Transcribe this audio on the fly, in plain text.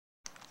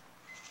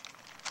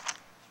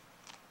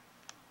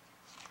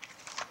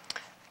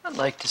I'd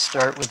like to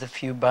start with a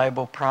few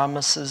Bible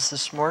promises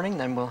this morning,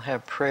 then we'll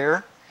have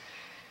prayer.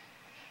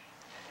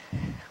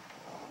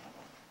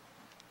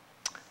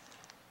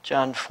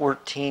 John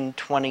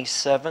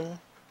 14:27,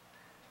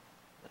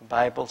 the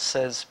Bible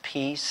says,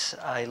 "Peace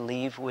I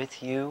leave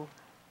with you,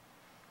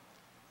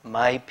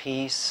 my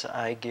peace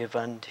I give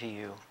unto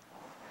you.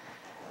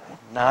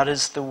 Not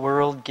as the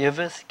world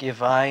giveth,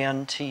 give I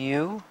unto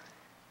you.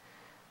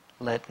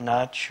 Let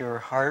not your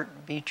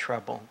heart be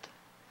troubled,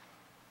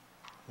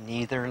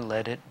 neither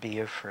let it be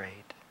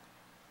afraid."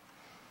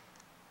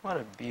 What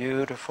a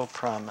beautiful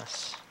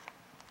promise.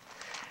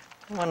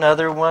 One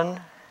other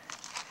one,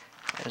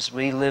 as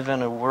we live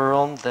in a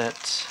world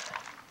that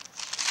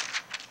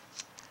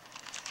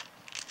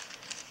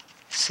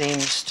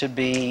seems to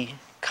be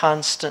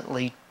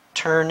constantly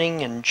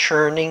turning and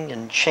churning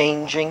and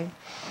changing.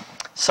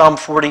 Psalm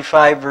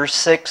 45 verse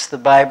 6, the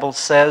Bible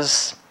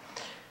says,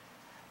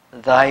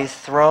 "Thy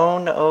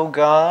throne, O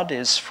God,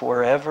 is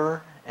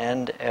forever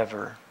and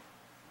ever.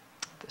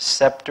 The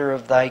scepter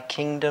of thy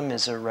kingdom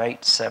is a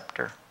right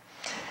scepter."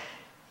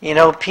 You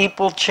know,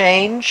 people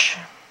change,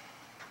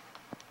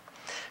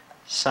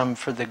 some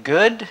for the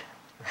good,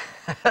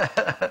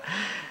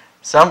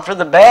 some for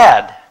the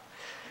bad.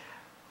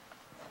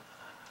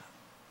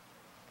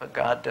 But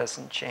God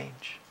doesn't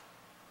change.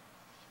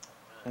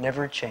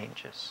 Never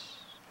changes.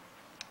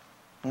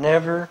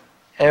 Never,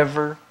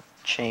 ever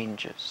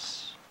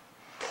changes.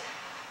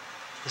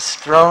 His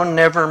throne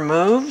never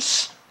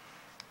moves.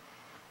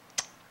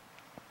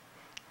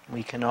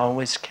 We can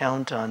always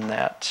count on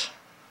that.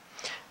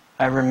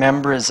 I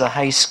remember as a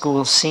high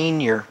school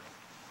senior,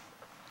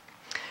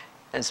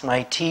 as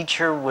my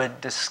teacher would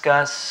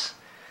discuss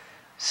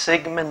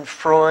Sigmund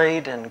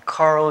Freud and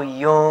Carl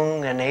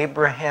Jung and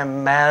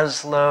Abraham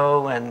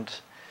Maslow and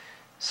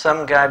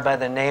some guy by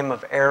the name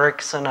of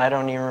Erickson, I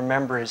don't even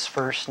remember his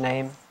first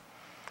name.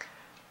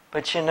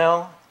 But you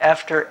know,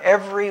 after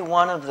every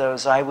one of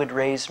those, I would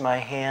raise my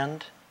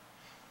hand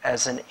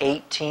as an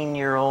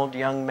 18-year-old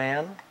young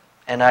man,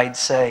 and I'd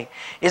say,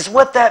 "Is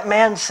what that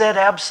man said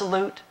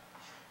absolute?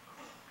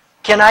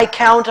 Can I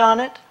count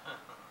on it?"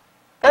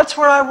 That's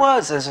where I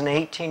was as an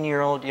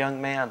 18-year-old young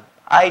man.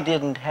 I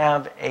didn't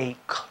have a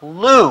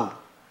clue,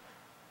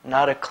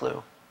 not a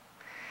clue.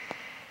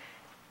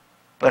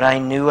 But I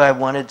knew I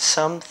wanted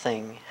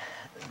something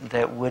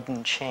that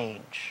wouldn't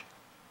change.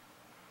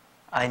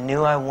 I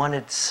knew I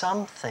wanted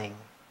something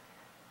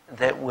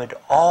that would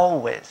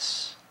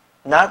always,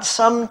 not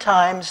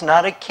sometimes,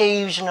 not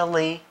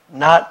occasionally,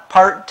 not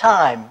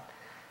part-time,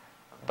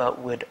 but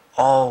would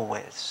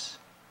always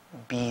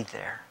be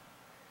there.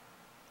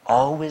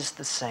 Always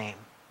the same.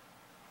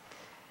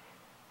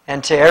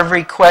 And to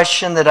every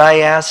question that I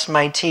asked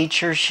my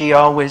teacher, she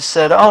always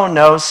said, "Oh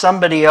no,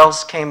 somebody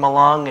else came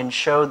along and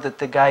showed that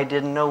the guy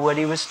didn't know what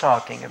he was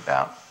talking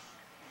about."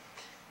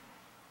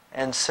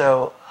 And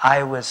so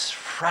I was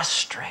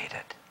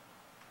frustrated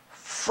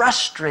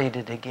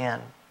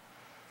again,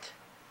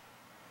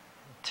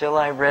 until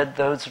I read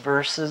those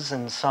verses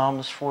in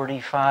Psalms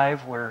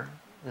 45 where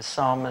the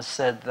psalmist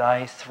said,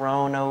 "Thy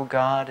throne, O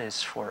God,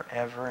 is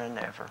forever and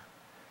ever."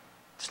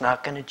 It's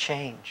not going to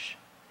change.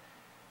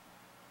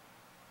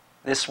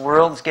 This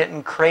world's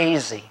getting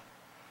crazy.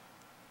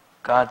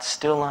 God's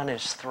still on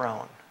his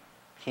throne.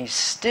 He's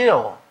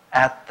still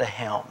at the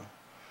helm.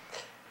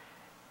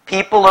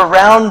 People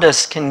around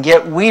us can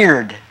get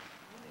weird.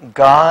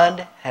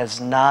 God has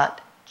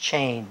not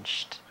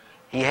changed.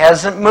 He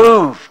hasn't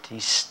moved.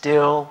 He's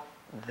still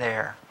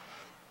there.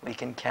 We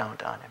can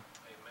count on him.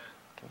 We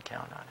can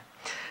count on him.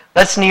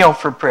 Let's kneel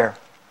for prayer,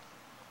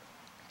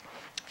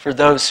 for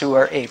those who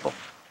are able.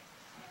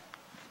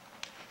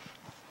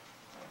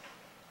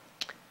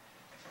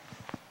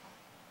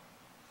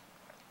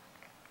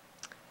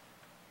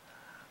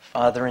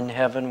 Father in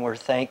heaven, we're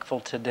thankful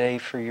today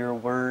for your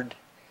word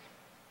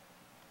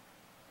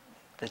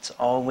that's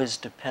always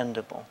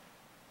dependable,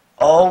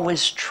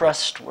 always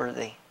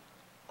trustworthy,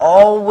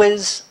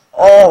 always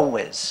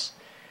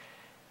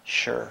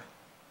sure.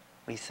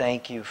 We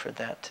thank you for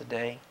that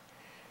today.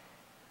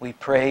 We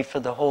pray for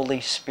the Holy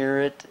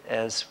Spirit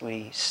as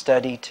we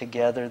study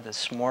together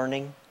this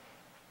morning,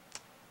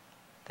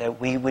 that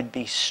we would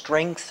be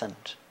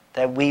strengthened,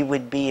 that we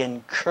would be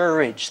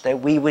encouraged, that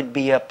we would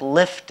be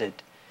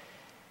uplifted,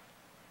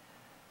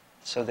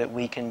 so that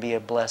we can be a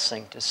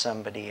blessing to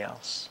somebody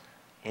else.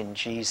 In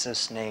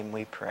Jesus' name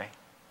we pray.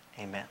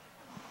 Amen.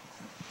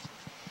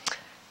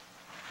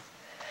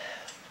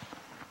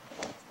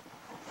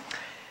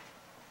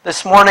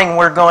 This morning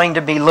we're going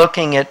to be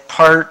looking at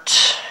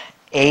part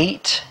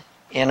 8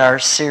 in our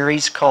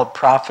series called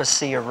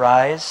Prophecy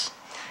Arise.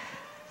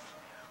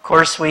 Of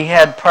course, we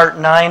had part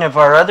 9 of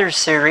our other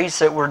series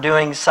that we're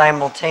doing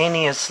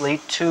simultaneously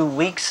 2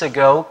 weeks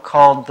ago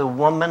called The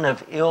Woman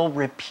of Ill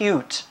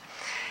Repute.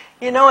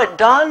 You know, it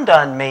dawned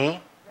on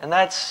me, and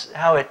that's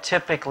how it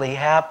typically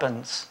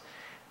happens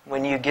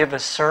when you give a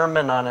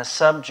sermon on a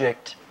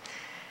subject.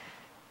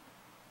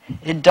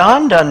 It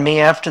dawned on me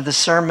after the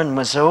sermon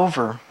was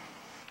over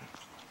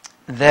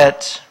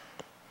that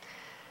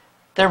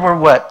there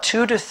were,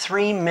 2 to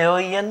 3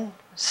 million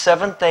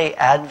Seventh-day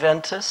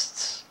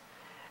Adventists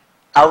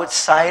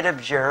outside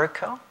of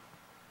Jericho?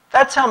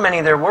 That's how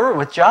many there were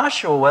with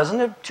Joshua,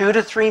 wasn't it? 2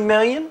 to 3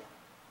 million?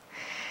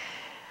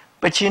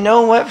 But you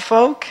know what,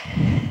 folk?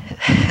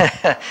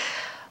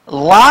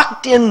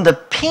 Locked in the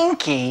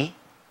pinky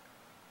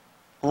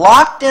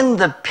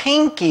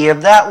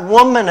of that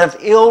woman of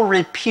ill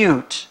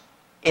repute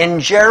in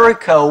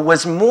Jericho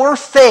was more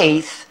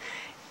faith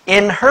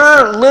in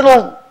her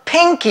little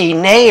pinky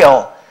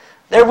nail.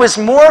 There was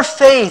more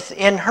faith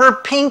in her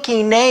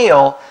pinky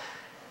nail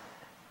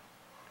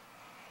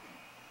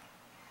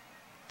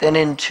than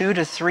in 2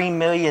 to 3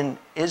 million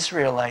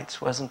Israelites,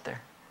 wasn't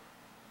there?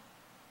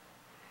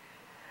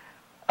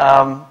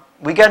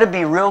 We got to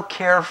be real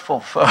careful,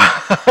 folks.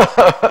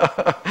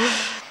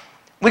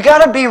 We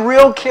got to be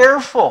real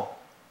careful.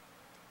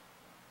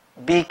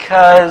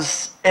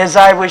 Because as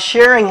I was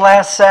sharing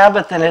last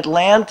Sabbath in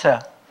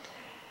Atlanta,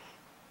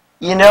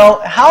 you know,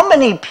 how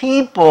many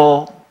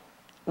people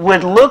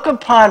would look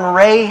upon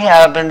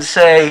Rahab and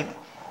say,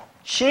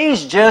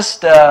 she's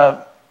just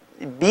a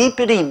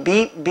beepity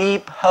beep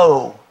beep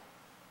hoe.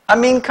 I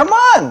mean, come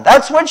on,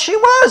 that's what she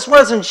was,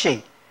 wasn't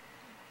she?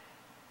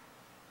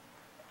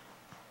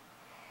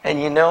 And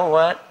you know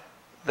what?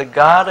 The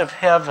God of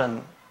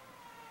heaven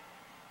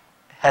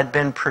had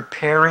been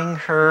preparing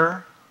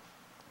her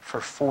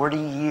for 40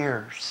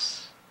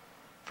 years.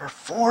 For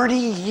 40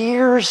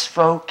 years,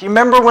 folk. You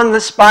remember when the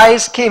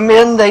spies came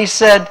in, they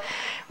said,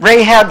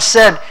 Rahab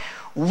said,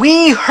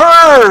 we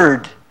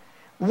heard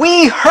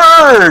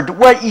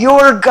what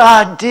your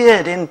God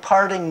did in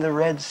parting the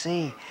Red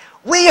Sea.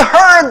 We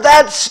heard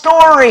that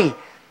story.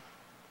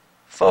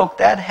 Folk,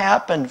 that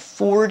happened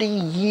 40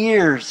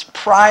 years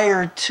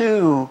prior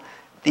to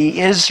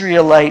the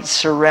Israelites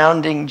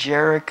surrounding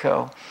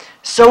Jericho.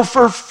 So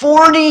for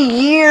 40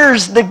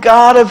 years, the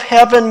God of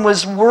heaven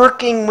was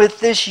working with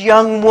this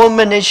young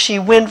woman as she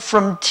went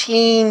from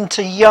teen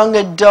to young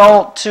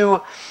adult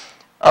to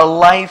a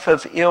life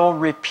of ill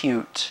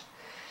repute.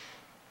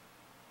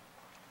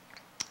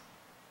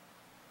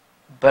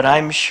 But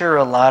I'm sure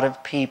a lot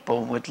of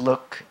people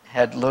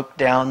had looked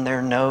down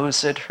their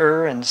nose at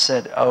her and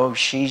said, oh,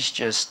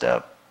 she's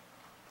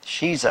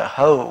a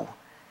hoe.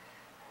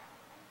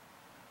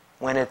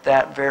 When at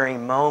that very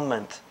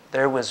moment,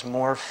 there was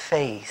more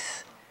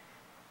faith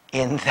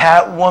in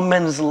that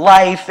woman's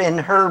life, in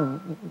her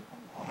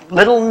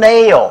little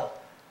nail,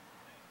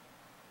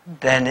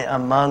 than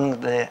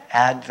among the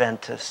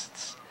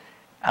Adventists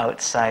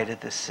outside of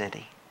the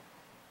city.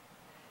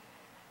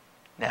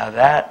 Now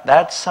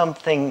that's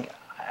something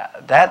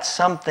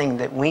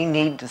that we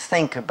need to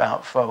think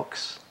about,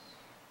 folks.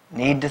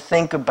 Need to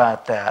think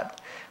about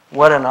that.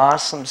 What an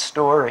awesome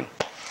story.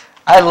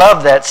 I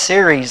love that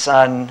series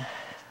on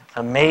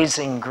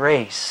Amazing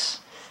Grace.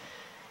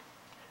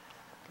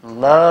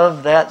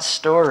 Love that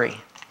story.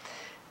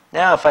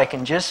 Now, if I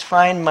can just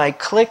find my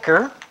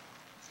clicker,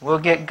 we'll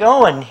get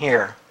going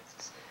here.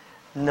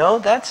 No,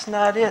 that's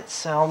not it,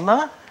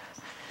 Selma.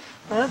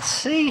 Let's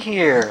see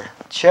here.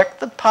 Check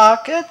the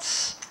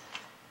pockets.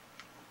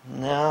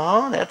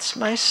 No, that's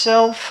my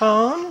cell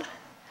phone.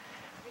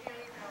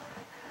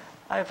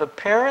 I've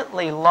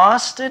apparently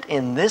lost it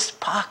in this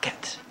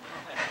pocket.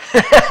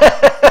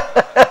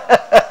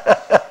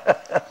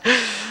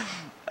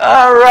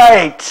 All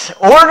right.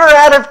 Order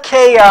out of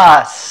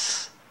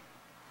chaos.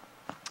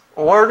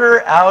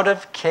 Order out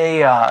of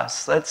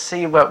chaos. Let's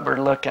see what we're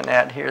looking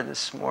at here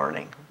this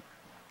morning.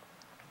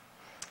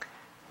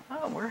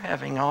 Oh, we're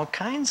having all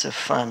kinds of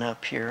fun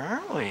up here,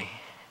 aren't we?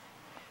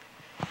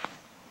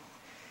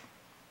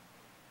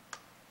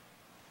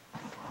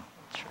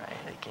 Try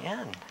it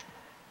again.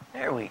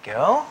 There we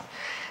go.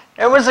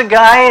 There was a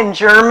guy in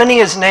Germany,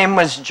 his name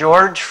was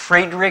George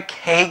Friedrich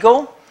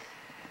Hegel,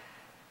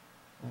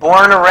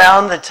 born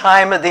around the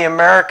time of the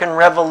American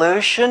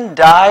Revolution,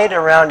 died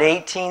around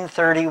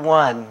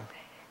 1831.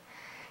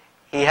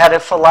 He had a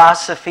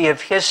philosophy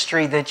of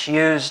history that's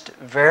used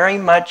very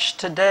much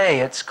today.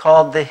 It's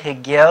called the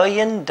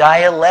Hegelian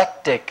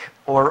dialectic,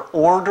 or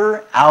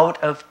order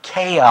out of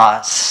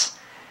chaos.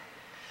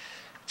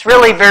 It's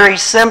really very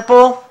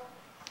simple.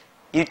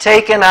 You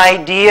take an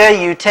idea,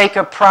 you take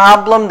a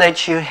problem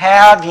that you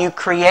have, you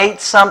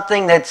create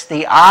something that's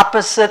the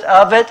opposite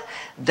of it.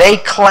 They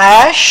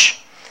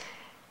clash.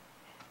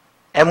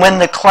 And when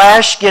the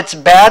clash gets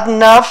bad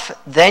enough,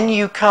 then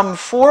you come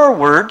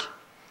forward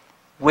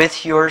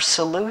with your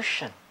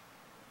solution.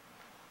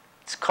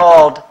 It's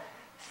called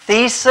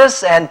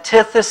thesis,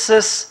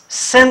 antithesis,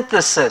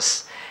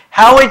 synthesis.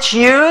 How it's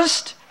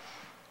used?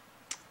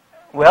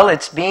 Well,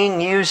 it's being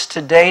used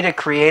today to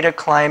create a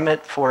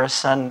climate for a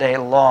Sunday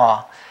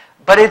law.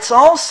 But it's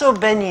also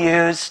been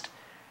used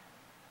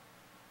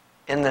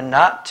in the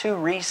not too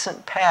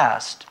recent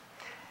past.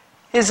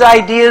 His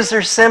ideas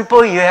are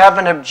simple. You have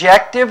an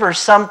objective or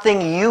something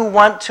you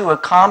want to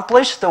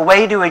accomplish. The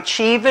way to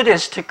achieve it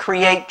is to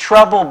create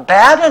trouble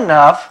bad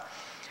enough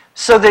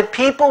so that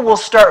people will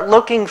start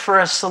looking for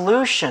a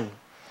solution.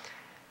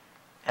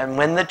 And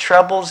when the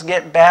troubles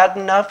get bad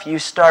enough, you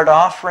start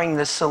offering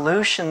the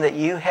solution that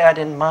you had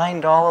in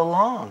mind all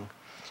along.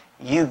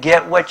 You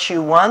get what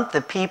you want.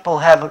 The people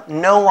have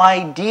no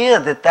idea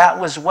that that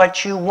was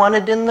what you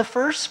wanted in the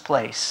first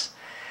place.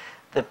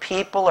 The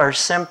people are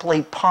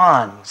simply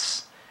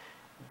pawns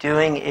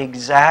doing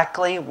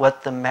exactly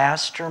what the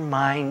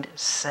mastermind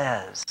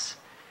says.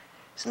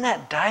 Isn't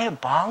that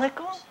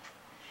diabolical?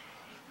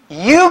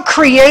 You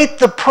create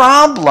the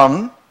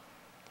problem,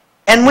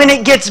 and when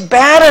it gets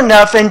bad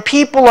enough and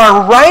people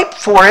are ripe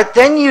for it,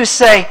 then you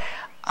say,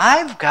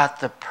 I've got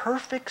the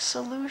perfect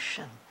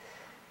solution.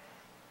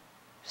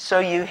 So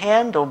you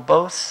handle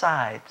both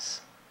sides.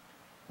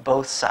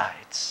 Both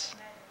sides.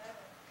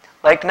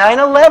 Like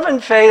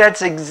 9/11, Faye,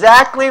 that's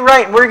exactly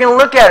right. We're going to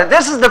look at it.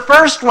 This is the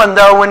first one,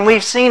 though, when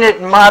we've seen it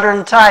in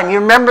modern time. You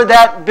remember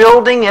that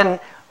building in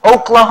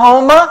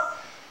Oklahoma?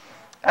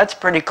 That's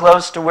pretty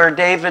close to where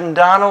David and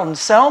Donald and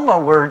Selma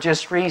were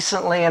just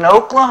recently in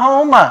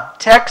Oklahoma.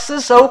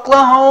 Texas,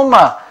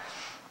 Oklahoma.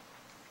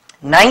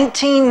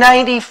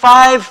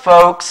 1995,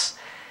 folks,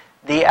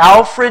 the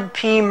Alfred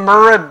P.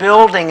 Murrah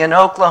building in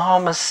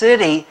Oklahoma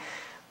City.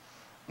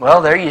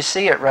 Well, there you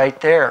see it right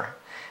there.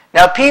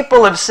 Now,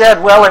 people have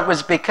said, well, it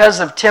was because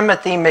of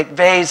Timothy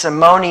McVeigh's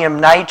ammonium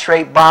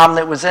nitrate bomb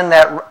that was in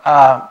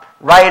that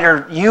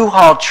Ryder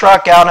U-Haul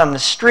truck out on the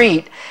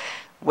street.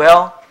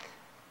 Well,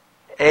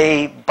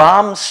 a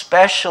bomb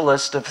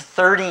specialist of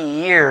 30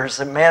 years,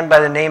 a man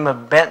by the name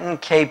of Benton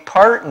K.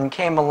 Parton,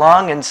 came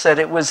along and said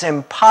it was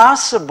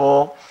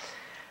impossible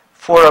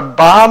for a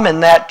bomb in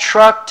that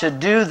truck to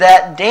do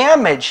that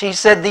damage. He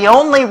said the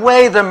only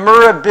way the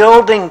Murrah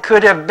building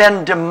could have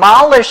been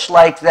demolished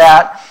like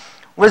that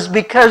was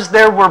because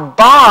there were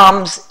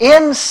bombs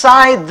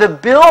inside the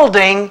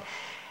building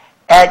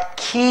at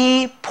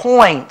key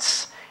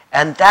points.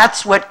 And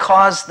that's what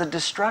caused the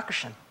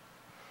destruction.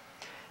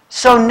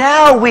 So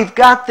now we've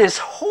got this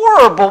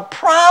horrible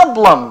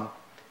problem.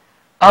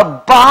 A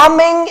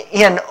bombing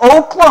in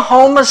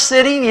Oklahoma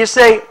City. You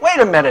say, wait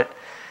a minute.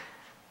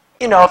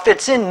 You know, if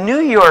it's in New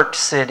York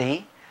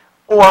City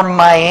or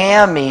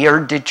Miami or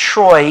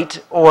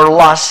Detroit or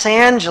Los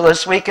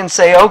Angeles, we can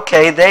say,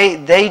 okay,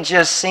 they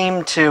just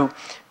seem to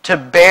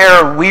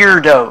bear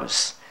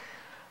weirdos.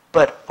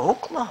 But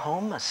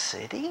Oklahoma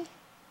City?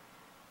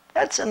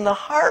 That's in the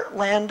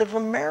heartland of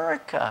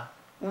America.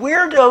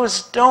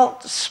 Weirdos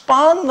don't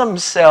spawn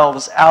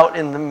themselves out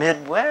in the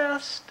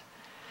Midwest.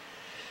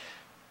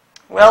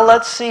 Well,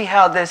 let's see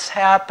how this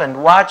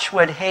happened. Watch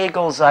what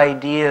Hegel's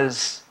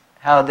ideas,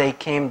 how they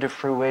came to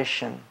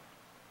fruition.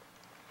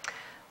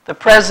 The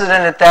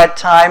president at that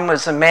time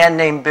was a man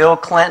named Bill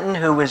Clinton,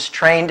 who was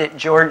trained at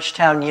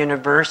Georgetown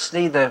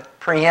University, the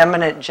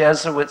preeminent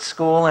Jesuit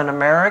school in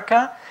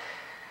America.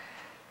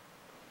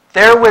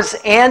 There was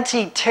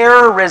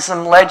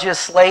anti-terrorism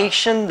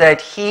legislation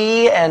that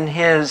he and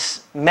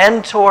his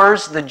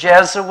mentors, the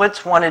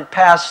Jesuits, wanted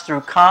passed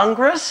through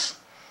Congress.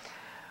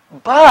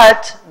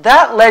 But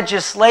that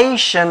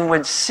legislation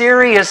would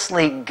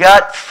seriously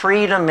gut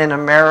freedom in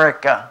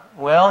America.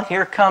 Well,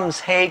 here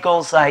comes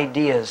Hegel's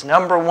ideas.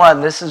 Number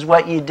one, this is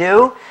what you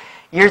do.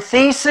 Your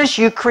thesis,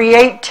 you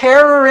create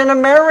terror in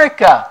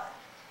America.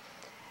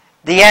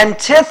 The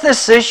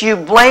antithesis, you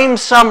blame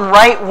some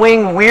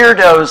right-wing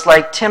weirdos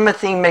like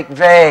Timothy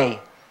McVeigh.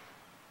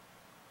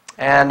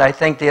 And I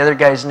think the other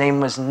guy's name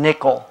was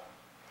Nickel.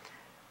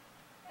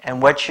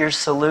 And what's your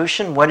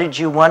solution? What did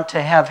you want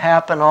to have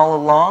happen all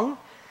along?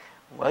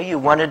 Well, you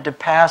wanted to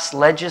pass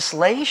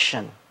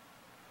legislation.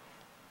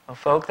 Well,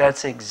 folks,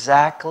 that's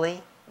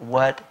exactly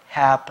what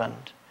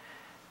happened.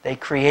 They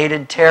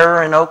created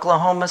terror in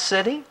Oklahoma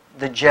City.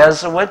 The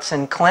Jesuits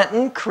and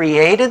Clinton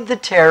created the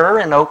terror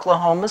in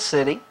Oklahoma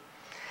City.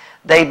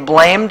 They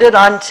blamed it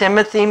on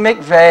Timothy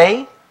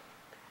McVeigh.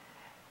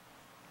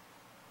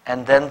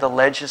 And then the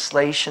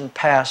legislation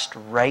passed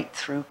right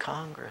through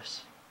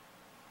Congress.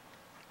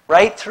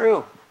 Right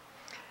through.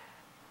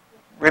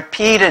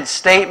 Repeated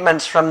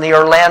statements from the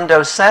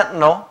Orlando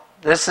Sentinel.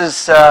 This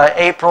is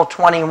April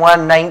 21,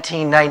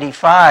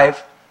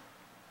 1995.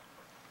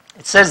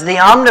 It says the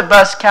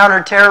Omnibus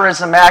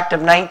Counterterrorism Act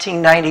of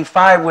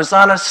 1995 was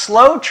on a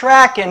slow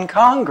track in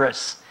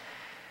Congress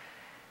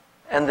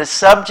and the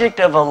subject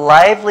of a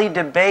lively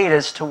debate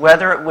as to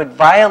whether it would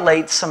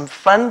violate some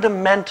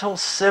fundamental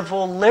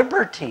civil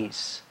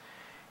liberties,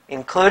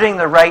 including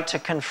the right to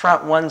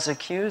confront one's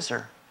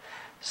accuser.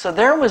 So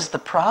there was the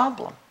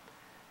problem.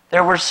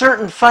 There were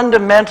certain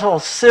fundamental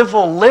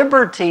civil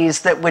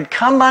liberties that would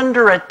come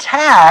under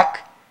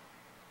attack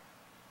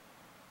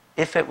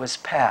if it was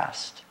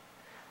passed.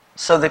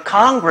 So the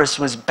Congress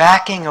was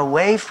backing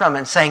away from it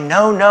and saying,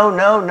 no, no,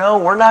 no, no,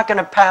 we're not going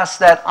to pass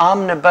that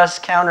Omnibus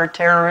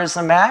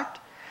Counterterrorism Act.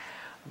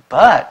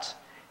 But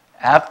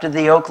after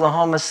the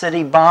Oklahoma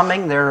City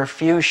bombing, there are a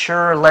few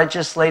sure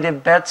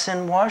legislative bets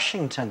in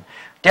Washington.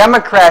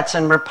 Democrats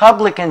and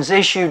Republicans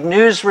issued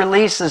news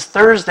releases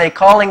Thursday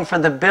calling for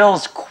the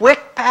bill's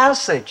quick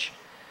passage.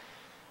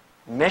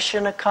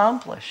 Mission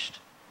accomplished.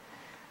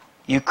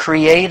 You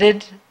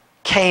created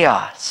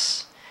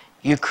chaos.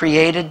 You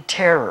created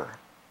terror.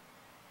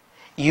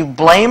 You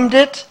blamed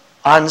it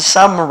on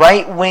some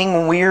right-wing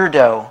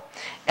weirdo.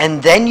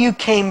 And then you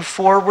came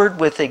forward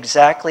with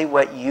exactly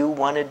what you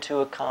wanted to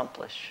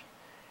accomplish.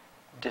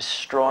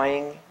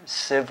 Destroying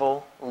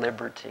civil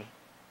liberty.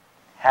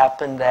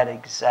 Happened that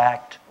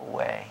exact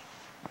way.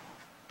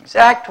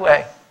 Exact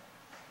way.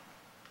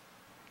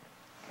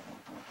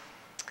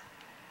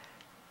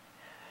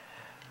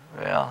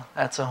 Well,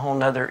 that's a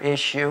whole other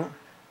issue.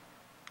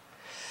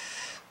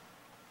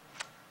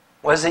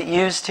 Was it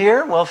used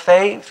here? Well,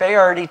 Faye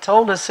already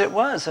told us it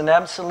was, and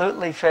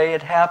absolutely, Faye,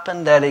 it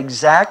happened that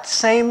exact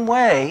same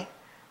way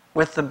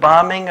with the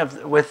bombing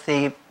with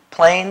the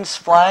planes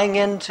flying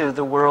into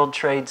the World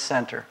Trade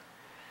Center.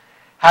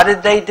 How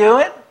did they do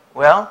it?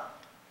 Well,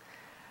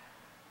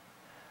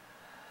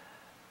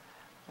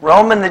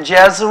 Rome and the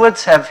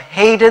Jesuits have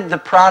hated the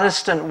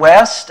Protestant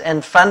West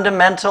and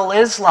fundamental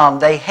Islam.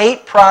 They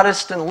hate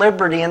Protestant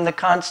liberty in the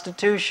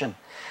Constitution.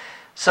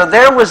 So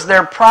there was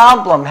their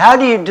problem. How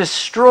do you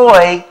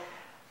destroy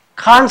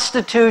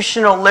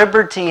constitutional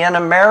liberty in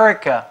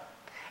America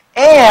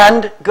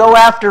and go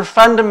after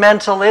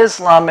fundamental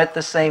Islam at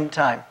the same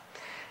time?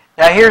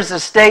 Now here's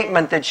a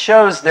statement that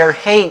shows their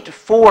hate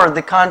for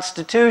the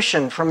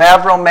Constitution from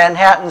Averell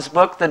Manhattan's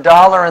book, The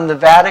Dollar and the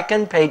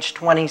Vatican, page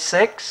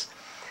 26.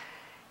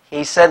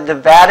 He said the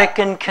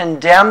Vatican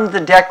condemned the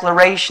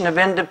Declaration of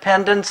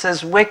Independence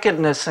as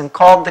wickedness and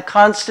called the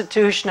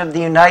Constitution of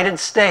the United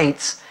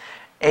States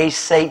a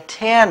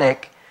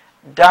satanic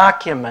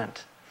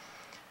document.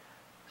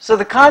 So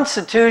the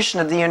Constitution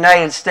of the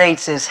United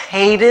States is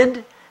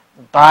hated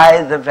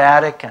by the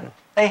Vatican.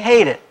 They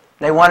hate it.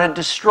 They want to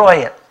destroy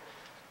it.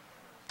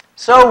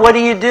 So what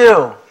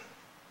do?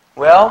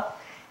 Well,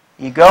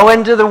 you go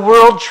into the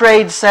World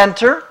Trade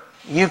Center,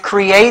 you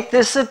create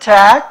this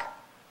attack,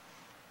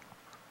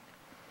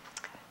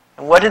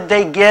 and what did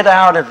they get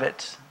out of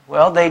it?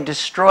 Well, they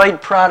destroyed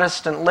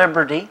Protestant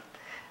liberty.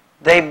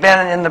 They've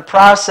been in the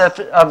process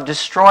of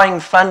destroying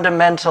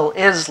fundamental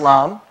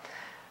Islam.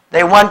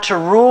 They want to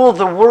rule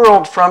the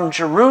world from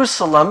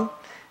Jerusalem,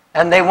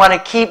 and they want to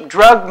keep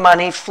drug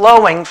money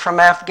flowing from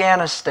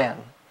Afghanistan.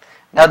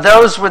 Now,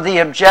 those were the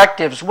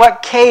objectives.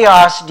 What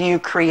chaos do you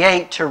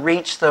create to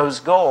reach those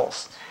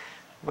goals?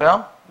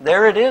 Well,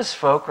 there it is,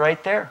 folk,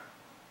 right there.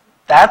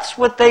 That's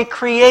what they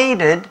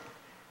created.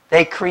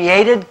 They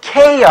created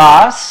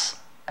chaos.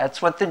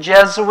 That's what the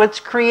Jesuits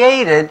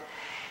created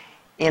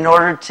in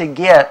order to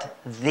get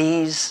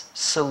these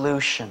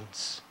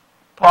solutions.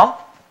 Paul?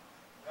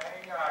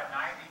 They,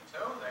 92,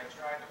 they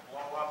tried to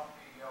blow up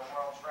the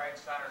World Trade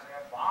Centers. They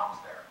had bombs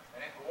there.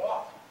 They didn't go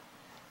off.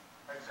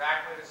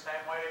 Exactly the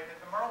same way they did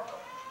the Merle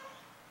building.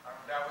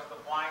 That was the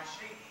blind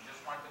sheep. He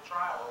just went to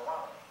trial or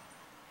what?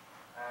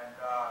 And,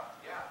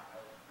 yeah.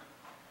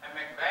 And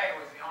McVeigh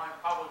was the only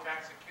public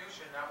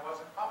execution that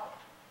wasn't public.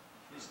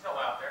 He's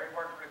still out there. He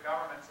worked for the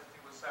government since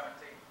he was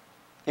 17.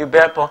 You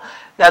bet, Paul.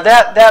 Now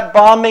that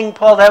bombing,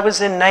 Paul, that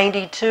was in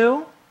 92? It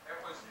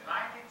was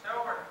 92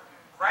 or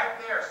right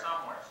there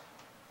somewhere.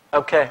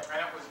 Okay. And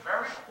it was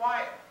very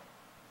quiet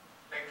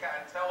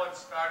until it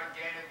started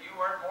gaining. You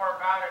heard more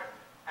about it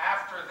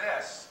after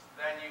this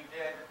than you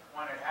did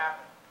when it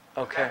happened.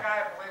 Okay. That guy,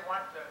 I believe,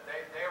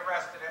 they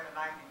arrested him in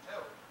 92.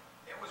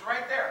 It was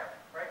right there.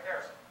 Right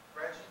there.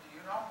 Reggie, do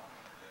you know?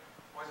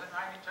 Was it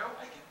 92?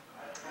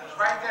 It was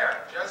right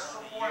there, just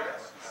before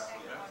this.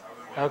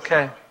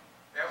 Okay.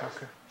 It was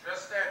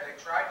just there.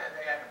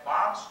 They had the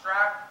bomb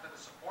strapped to the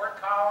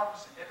support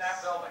columns in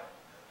that building.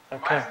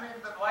 Okay. It might have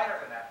even been later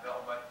than that,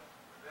 Bill, but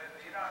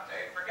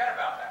they forget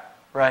about that.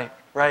 Right,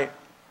 right.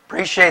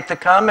 Appreciate the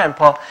comment,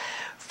 Paul.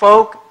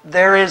 Folk,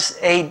 there is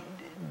a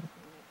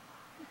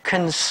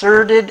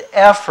concerted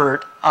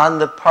effort on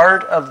the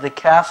part of the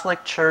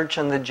Catholic Church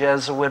and the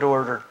Jesuit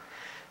order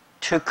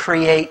to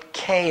create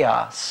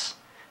chaos,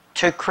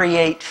 to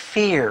create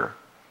fear.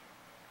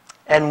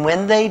 And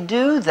when they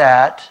do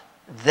that,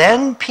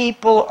 then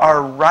people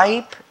are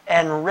ripe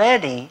and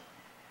ready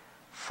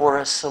for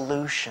a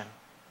solution.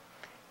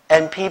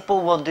 And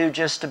people will do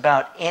just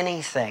about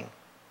anything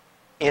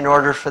in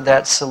order for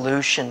that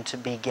solution to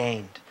be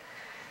gained.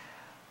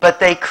 But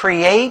they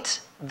create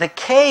the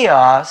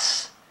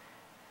chaos.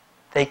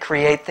 They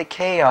create the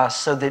chaos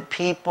so that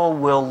people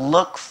will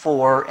look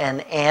for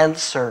an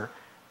answer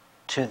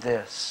to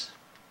this.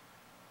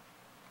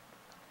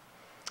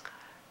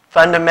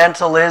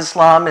 Fundamental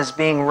Islam is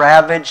being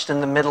ravaged in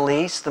the Middle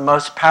East. The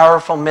most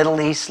powerful Middle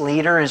East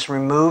leader is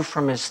removed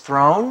from his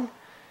throne.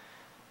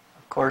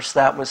 Of course,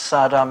 that was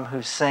Saddam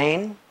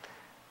Hussein.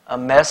 A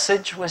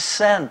message was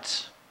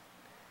sent.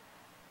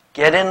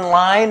 Get in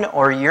line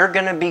or you're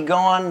going to be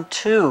gone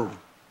too.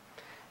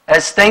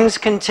 As things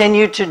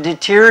continue to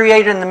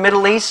deteriorate in the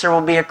Middle East, there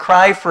will be a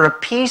cry for a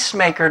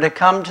peacemaker to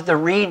come to the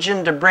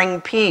region to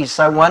bring peace.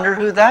 I wonder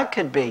who that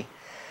could be.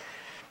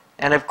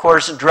 And of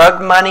course, drug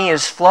money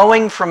is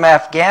flowing from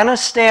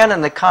Afghanistan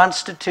and the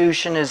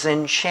Constitution is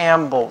in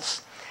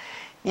shambles.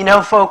 You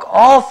know, folk,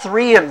 all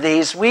three of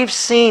these, we've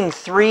seen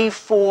 3,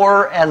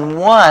 4, and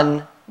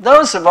 1.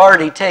 Those have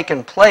already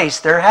taken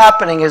place. They're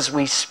happening as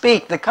we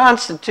speak. The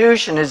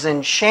Constitution is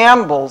in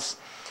shambles.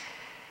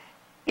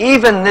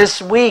 Even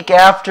this week,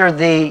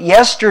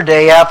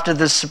 yesterday after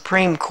the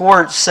Supreme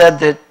Court said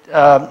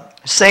that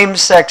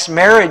same-sex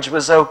marriage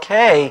was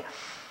okay,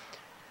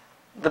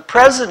 the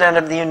President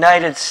of the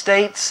United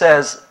States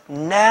says,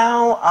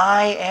 now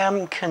I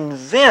am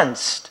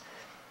convinced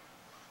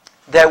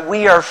that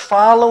we are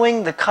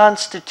following the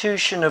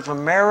Constitution of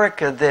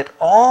America, that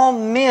all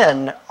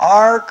men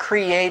are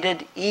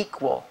created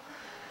equal.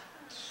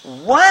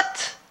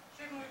 What?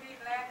 Shouldn't we be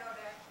glad though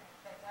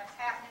that that's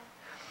happening?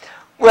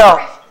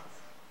 Well,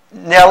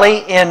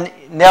 Nellie, in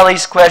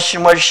Nellie's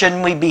question was,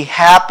 shouldn't we be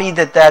happy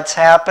that that's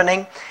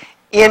happening?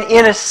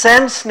 In a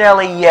sense,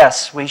 Nellie,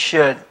 yes, we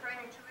should.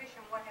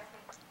 What has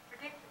been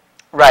predicted.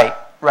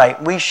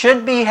 Right. We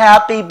should be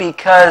happy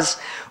because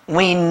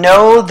we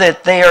know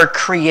that they are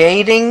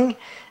creating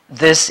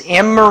this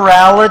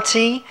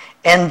immorality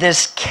and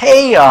this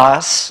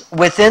chaos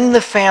within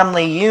the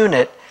family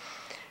unit,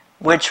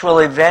 which will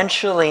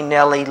eventually,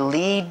 Nellie,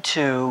 lead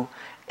to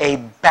a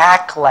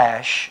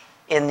backlash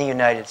in the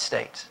United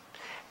States.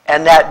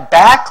 And that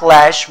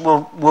backlash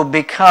will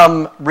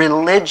become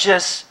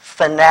religious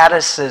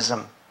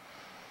fanaticism.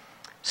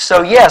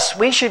 So yes,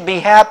 we should be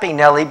happy,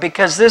 Nellie,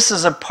 because this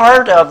is a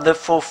part of the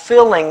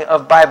fulfilling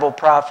of Bible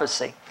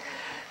prophecy.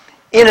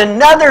 In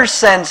another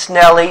sense,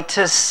 Nellie,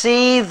 to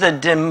see the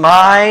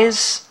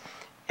demise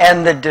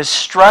and the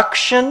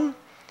destruction,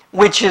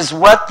 which is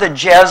what the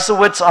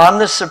Jesuits on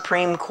the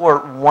Supreme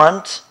Court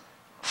want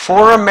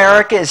for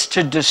America, is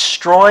to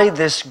destroy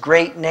this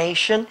great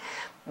nation,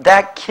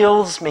 that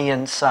kills me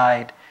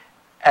inside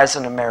as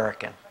an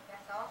American. But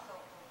that's also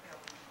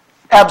fulfilled.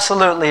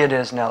 Absolutely it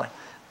is, Nellie.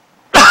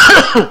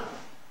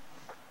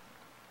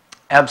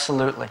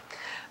 Absolutely.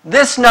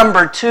 This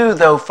number 2,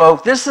 though,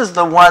 folks, this is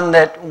the one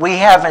that we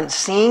haven't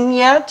seen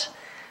yet,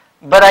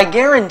 but I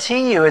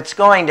guarantee you it's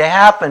going to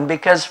happen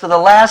because for the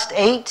last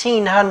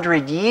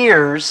 1,800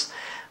 years,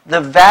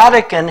 the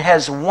Vatican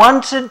has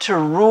wanted to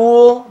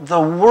rule the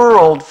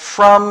world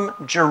from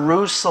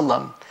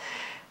Jerusalem.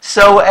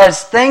 So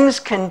as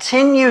things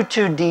continue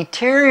to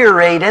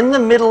deteriorate in the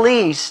Middle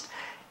East,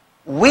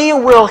 we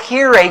will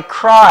hear a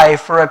cry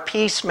for a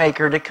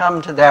peacemaker to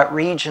come to that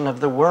region of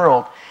the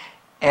world.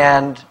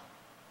 And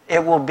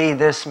it will be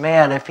this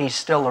man if he's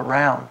still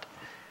around.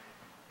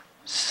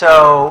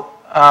 So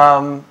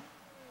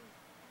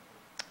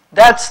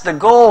that's the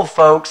goal,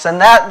 folks.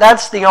 And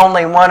that's the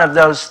only one of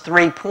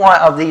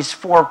these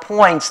 4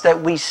 points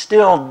that we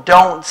still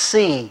don't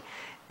see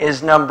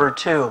is number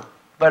 2.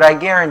 But I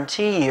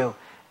guarantee you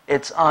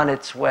it's on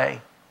its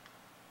way.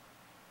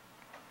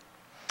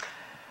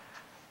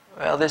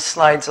 Well, this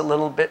slide's a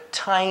little bit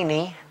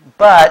tiny,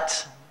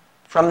 but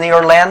from the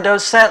Orlando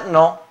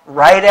Sentinel,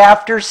 right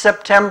after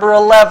September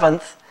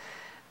 11th,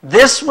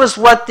 this was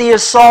what the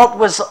assault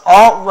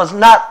was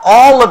not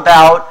all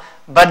about,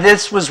 but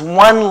this was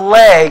one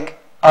leg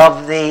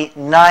of the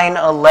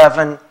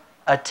 9/11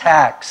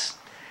 attacks.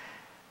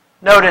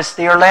 Notice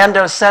the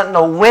Orlando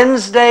Sentinel,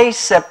 Wednesday,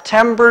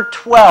 September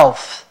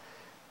 12th.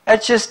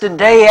 That's just a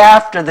day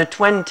after the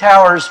Twin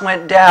Towers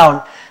went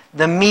down.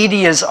 The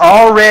media's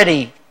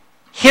already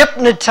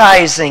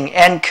hypnotizing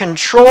and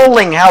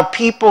controlling how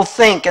people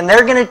think, and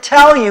they're going to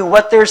tell you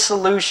what their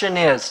solution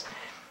is.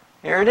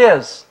 Here it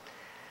is.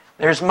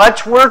 There's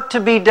much work to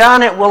be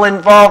done. It will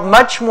involve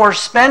much more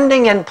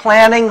spending and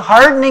planning,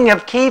 hardening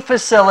of key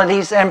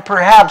facilities, and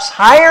perhaps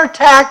higher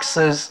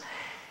taxes.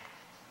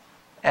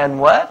 And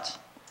what?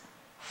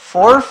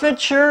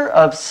 Forfeiture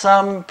of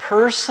some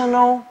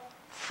personal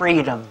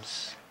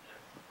freedoms.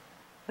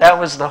 That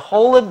was the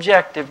whole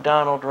objective,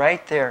 Donald,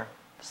 right there.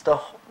 It's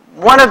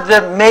one of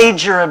the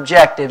major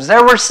objectives.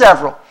 There were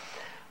several.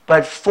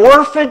 But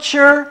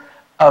forfeiture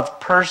of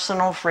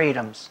personal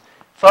freedoms.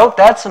 Folks,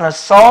 that's an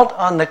assault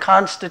on the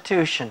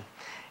Constitution.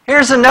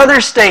 Here's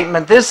another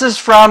statement. This is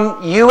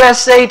from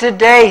USA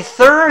Today,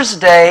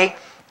 Thursday,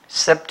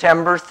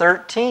 September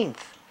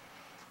 13th.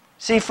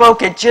 See,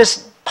 folks, it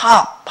just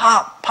pop.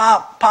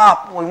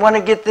 We want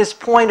to get this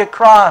point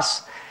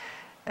across.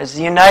 As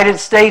the United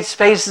States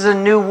faces a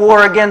new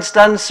war against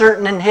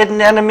uncertain and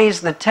hidden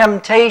enemies, the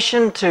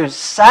temptation to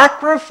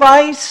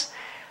sacrifice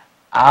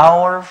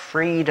our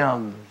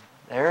freedom.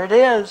 There it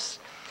is.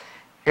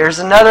 Here's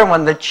another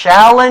one. The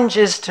challenge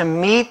is to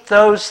meet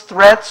those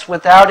threats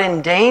without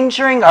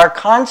endangering our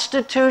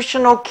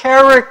constitutional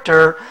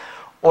character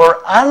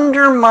or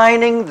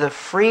undermining the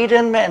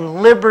freedom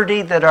and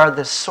liberty that are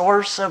the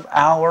source of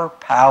our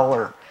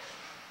power.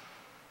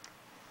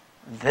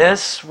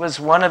 This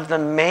was one of the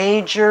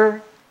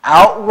major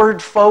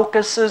outward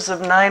focuses of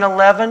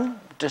 9/11,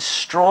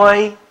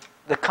 destroy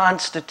the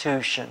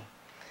Constitution.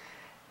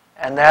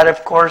 And that,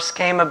 of course,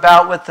 came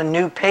about with the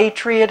new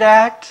Patriot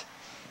Act.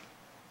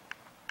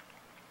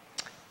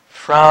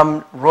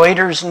 From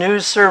Reuters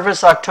News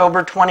Service,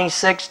 October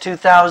 26,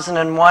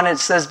 2001, it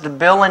says the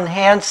bill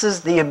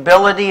enhances the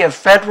ability of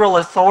federal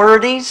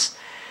authorities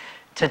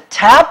to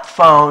tap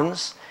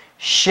phones,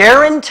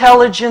 share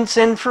intelligence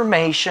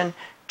information,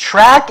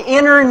 track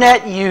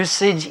internet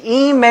usage,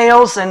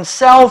 emails, and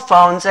cell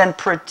phones, and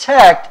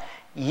protect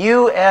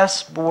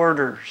U.S.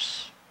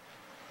 borders.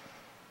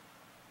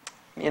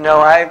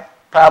 I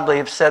probably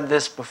have said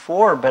this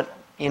before, but,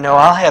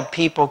 I'll have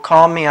people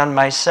call me on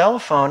my cell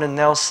phone and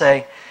they'll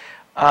say,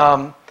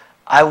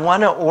 I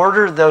want to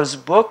order those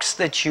books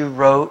that you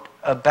wrote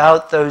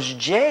about those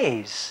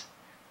jays.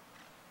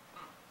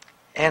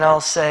 And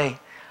I'll say,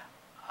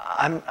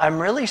 I'm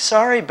really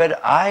sorry,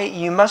 but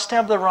you must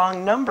have the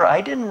wrong number.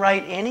 I didn't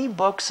write any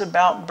books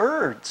about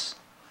birds.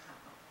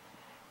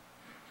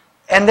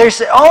 And they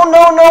say, oh,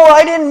 no,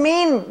 I didn't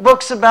mean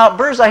books about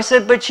birds. I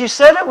said, but you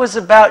said it was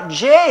about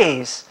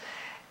jays.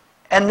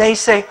 And they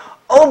say,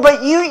 oh,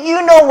 but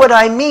you know what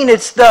I mean.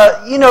 It's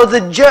those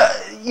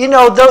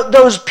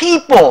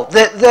people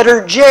that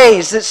are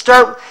jays that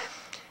start.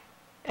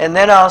 And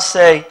then I'll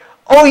say,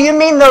 oh, you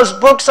mean those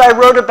books I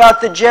wrote about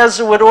the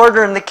Jesuit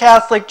order and the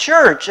Catholic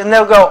Church? And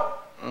they'll go,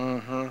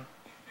 mm-hmm.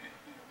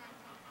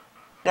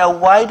 Now,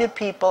 why do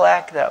people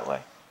act that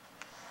way?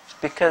 It's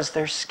because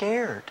they're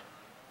scared.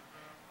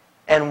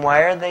 And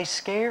why are they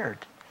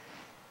scared?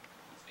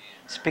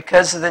 It's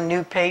because of the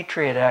new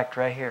Patriot Act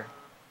right here.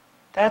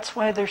 That's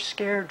why they're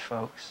scared,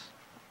 folks.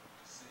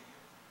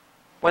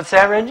 What's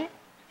that, Reggie? If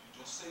you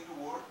just say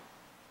the word,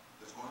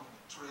 there's going to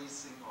be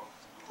tracing of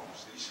the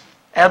conversation.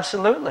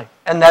 Absolutely.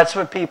 And that's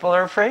what people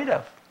are afraid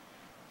of.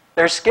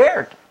 They're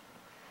scared.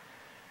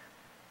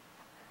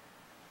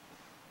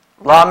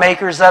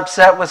 Lawmakers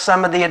upset with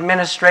some of the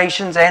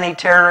administration's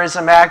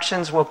anti-terrorism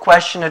actions will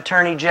question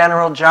Attorney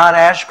General John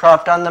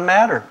Ashcroft on the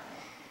matter.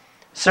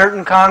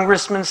 Certain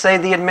congressmen say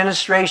the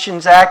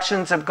administration's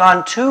actions have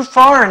gone too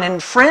far in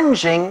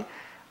infringing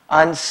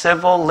on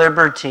civil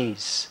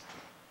liberties.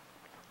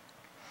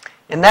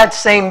 In that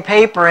same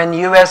paper in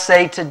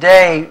USA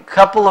Today, a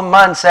couple of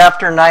months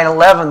after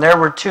 9/11, there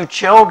were two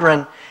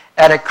children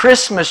at a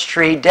Christmas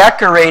tree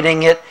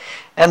decorating it,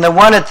 and the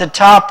one at the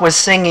top was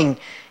singing,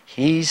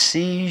 "He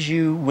sees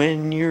you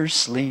when you're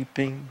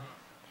sleeping.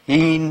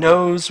 He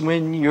knows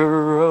when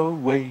you're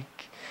awake.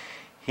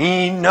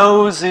 He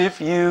knows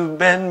if you've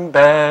been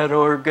bad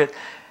or good."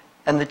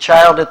 And the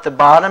child at the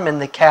bottom, in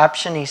the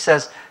caption, he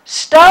says,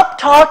 "Stop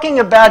talking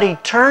about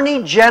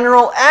Attorney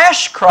General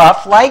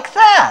Ashcroft like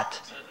that."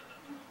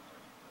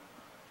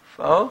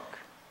 Folk,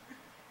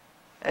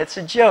 it's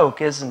a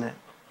joke, isn't it?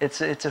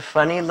 It's a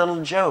funny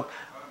little joke.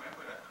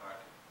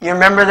 You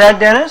remember that,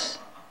 Dennis?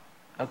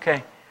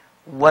 Okay.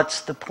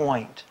 What's the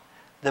point?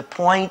 The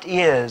point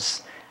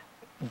is,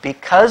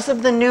 because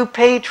of the new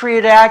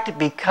Patriot Act,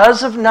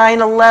 because of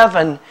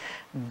 9/11,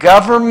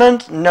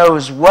 government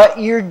knows what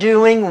you're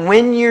doing,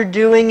 when you're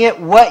doing it,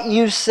 what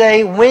you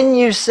say, when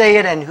you say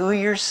it, and who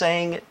you're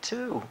saying it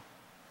to.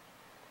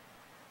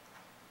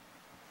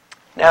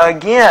 Now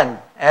again,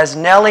 as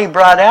Nellie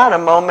brought out a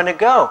moment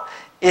ago,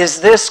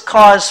 is this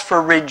cause for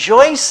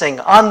rejoicing?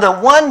 On the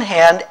one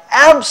hand,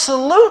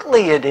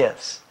 absolutely it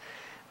is,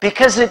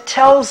 because it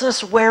tells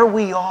us where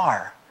we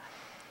are.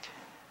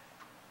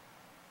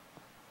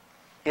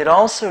 It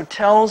also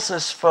tells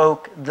us,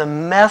 folk, the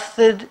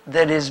method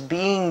that is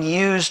being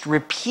used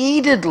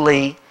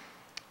repeatedly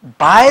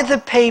by the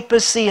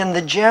papacy and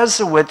the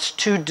Jesuits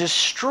to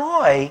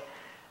destroy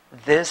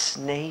this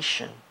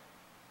nation.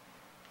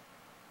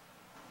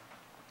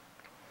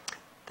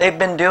 They've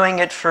been doing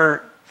it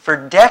for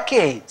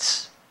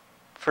decades.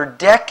 For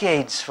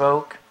decades,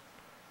 folk.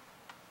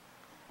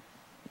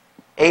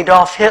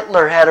 Adolf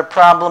Hitler had a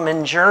problem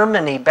in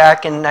Germany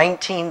back in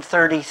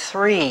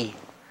 1933.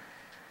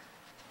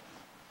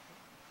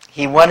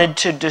 He wanted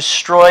to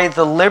destroy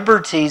the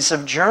liberties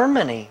of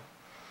Germany.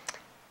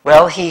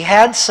 Well, he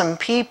had some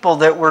people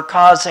that were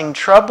causing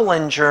trouble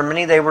in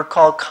Germany. They were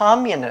called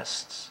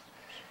communists.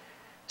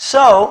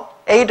 So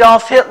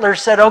Adolf Hitler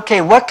said,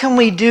 okay, what can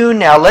we do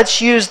now? Let's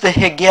use the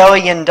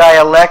Hegelian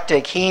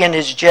dialectic, he and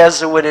his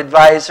Jesuit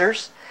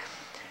advisors.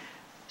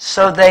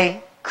 So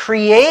they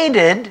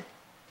created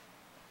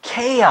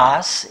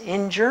chaos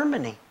in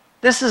Germany.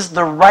 This is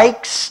the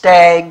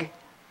Reichstag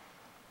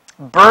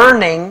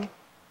burning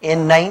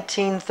in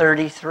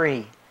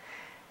 1933.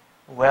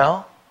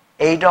 Well,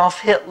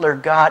 Adolf Hitler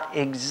got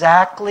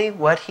exactly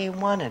what he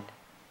wanted.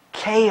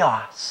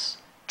 Chaos,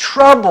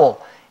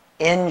 trouble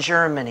in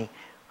Germany.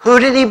 Who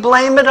did he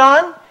blame it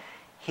on?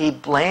 He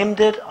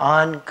blamed it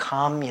on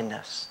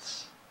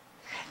communists.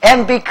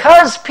 And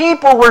because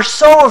people were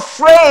so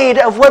afraid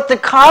of what the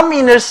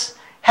communists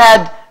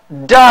had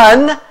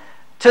done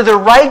to the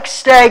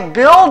Reichstag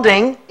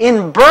building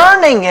in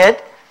burning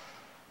it,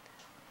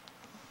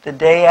 the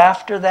day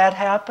after that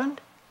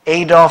happened,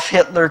 Adolf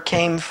Hitler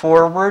came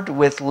forward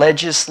with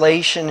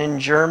legislation in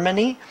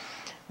Germany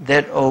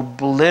that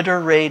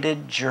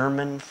obliterated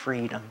German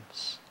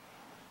freedoms.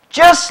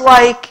 Just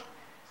like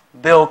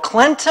Bill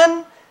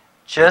Clinton,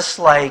 just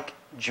like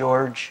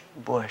George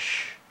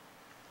Bush.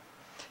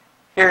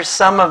 Here's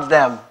some of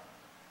them. It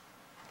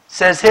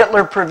says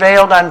Hitler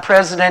prevailed on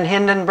President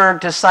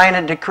Hindenburg to sign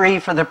a decree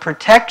for the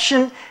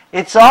protection.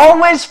 It's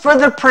always for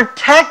the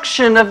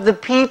protection of the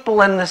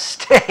people and the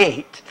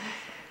state.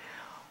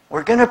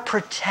 We're going to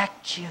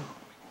protect you.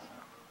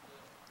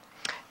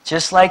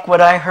 Just like what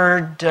I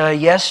heard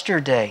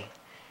yesterday,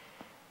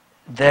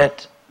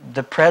 that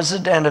the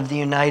President of the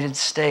United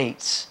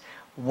States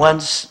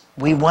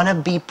we want to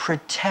be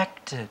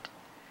protected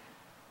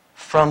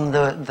from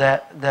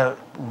the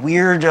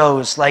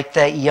weirdos like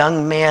that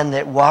young man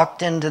that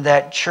walked into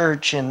that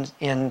church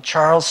in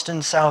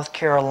Charleston, South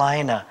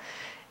Carolina,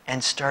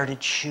 and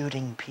started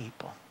shooting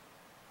people.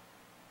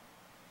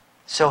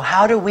 So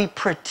how do we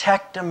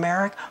protect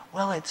America?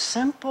 Well, it's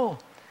simple.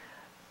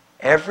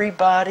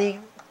 Everybody,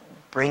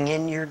 bring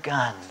in your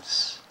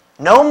guns.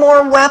 No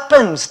more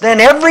weapons. Then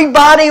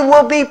everybody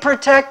will be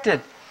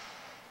protected.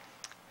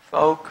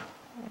 Folk,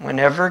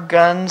 whenever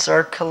guns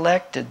are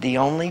collected, the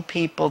only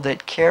people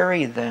that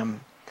carry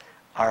them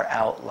are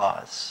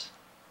outlaws.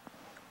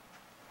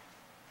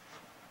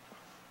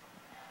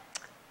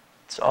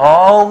 It's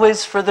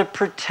always for the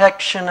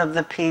protection of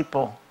the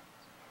people.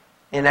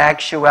 In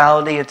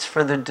actuality, it's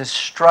for the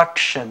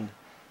destruction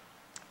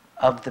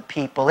of the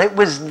people. It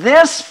was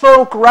this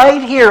folk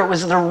right here. It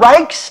was the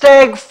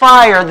Reichstag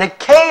fire, the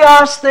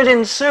chaos that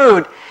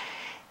ensued.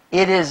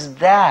 It is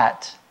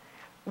that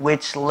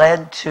which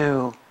led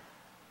to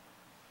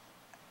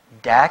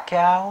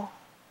Dachau,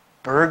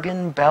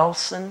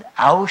 Bergen-Belsen,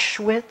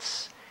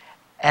 Auschwitz,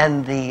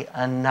 and the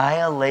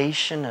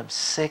annihilation of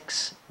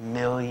 6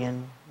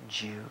 million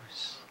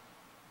Jews.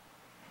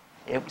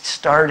 It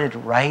started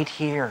right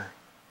here.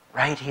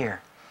 Right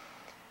here.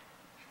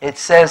 It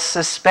says,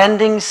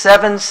 suspending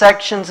 7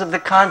 sections of the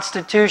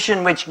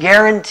Constitution which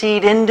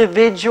guaranteed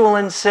individual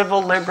and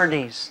civil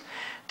liberties,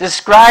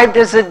 described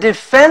as a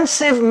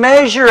defensive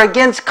measure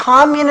against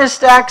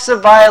communist acts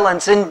of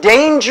violence,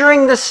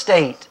 endangering the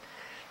state.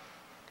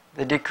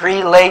 The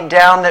decree laid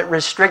down that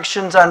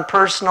restrictions on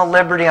personal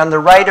liberty, on the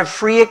right of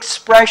free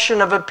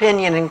expression of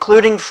opinion,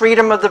 including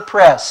freedom of the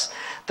press,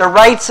 the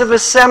rights of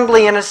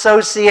assembly and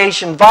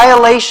association,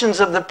 violations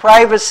of the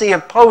privacy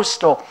of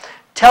postal,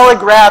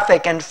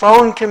 telegraphic, and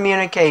phone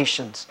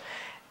communications,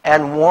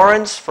 and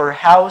warrants for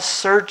house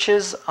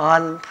searches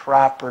on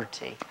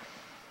property.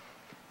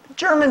 The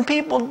German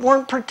people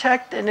weren't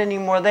protected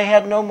anymore. They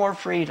had no more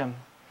freedom.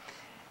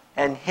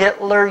 And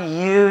Hitler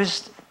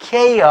used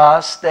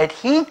chaos that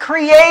he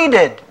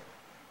created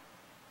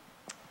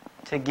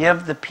to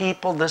give the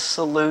people the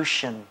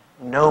solution: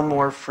 no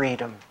more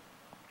freedom.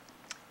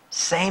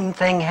 Same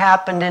thing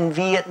happened in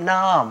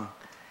Vietnam.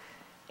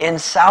 In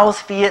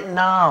South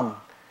Vietnam,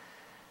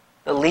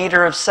 the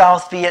leader of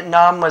South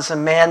Vietnam was a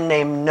man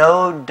named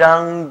Ngo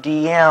Dang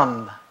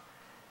Diem.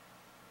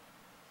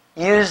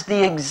 Used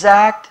the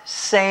exact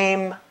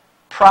same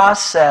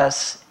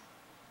process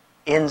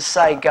in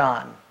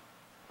Saigon.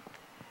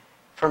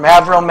 From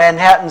Avril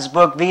Manhattan's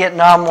book,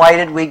 Vietnam, Why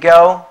Did We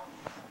Go?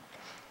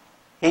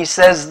 He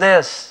says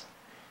this: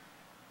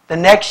 the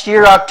next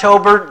year,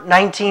 October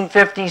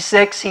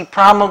 1956, he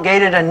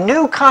promulgated a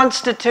new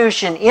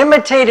constitution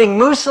imitating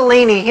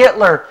Mussolini,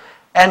 Hitler,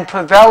 and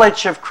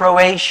Pavelić of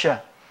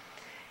Croatia.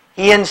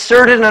 He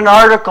inserted an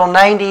Article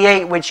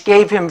 98 which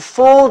gave him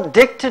full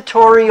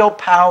dictatorial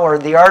power.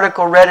 The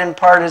article read in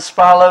part as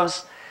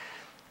follows: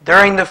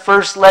 during the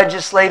first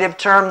legislative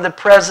term, the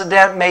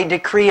President may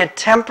decree a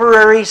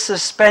temporary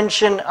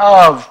suspension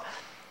of.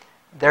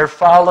 There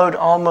followed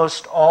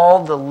almost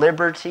all the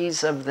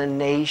liberties of the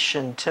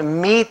nation to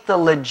meet the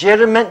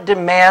legitimate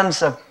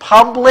demands of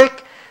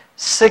public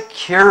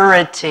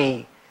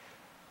security.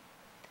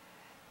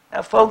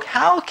 Now, folks,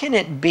 how can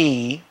it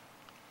be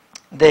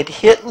that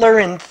Hitler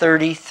in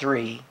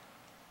 1933,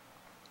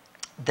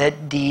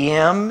 that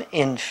Diem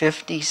in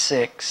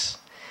 1956,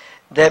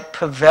 that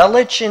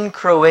Pavelić in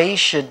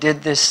Croatia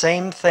did the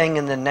same thing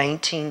in the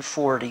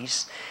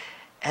 1940s,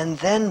 and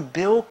then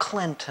Bill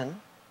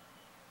Clinton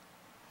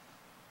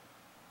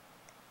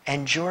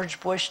and George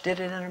Bush did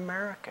it in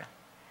America?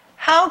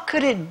 How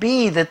could it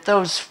be that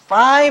those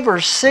 5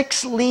 or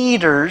 6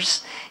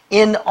 leaders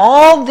in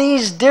all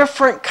these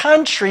different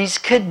countries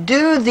could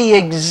do the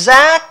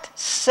exact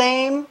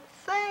same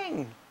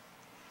thing?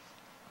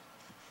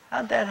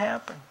 How'd that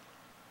happen?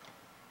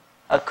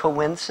 A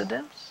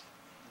coincidence?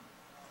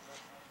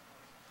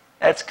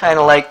 That's kind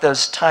of like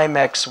those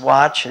Timex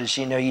watches.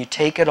 You know, you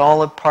take it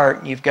all apart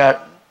and you've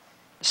got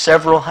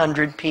several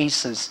hundred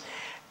pieces,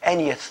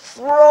 and you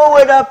throw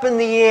it up in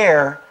the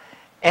air,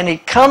 and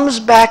it comes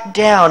back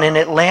down and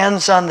it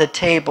lands on the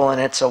table, and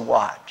it's a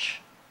watch.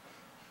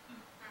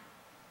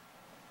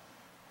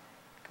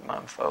 Come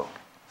on, folk.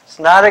 It's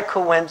not a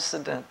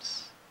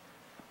coincidence.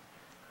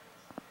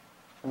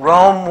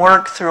 Rome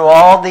worked through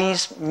all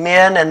these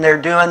men, and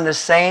they're doing the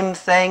same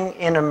thing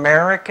in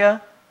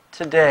America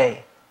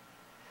today.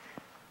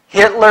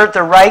 Hitler at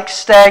the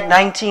Reichstag,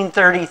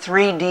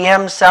 1933,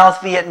 Diem,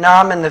 South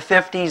Vietnam in the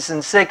 50s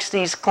and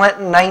 60s,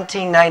 Clinton,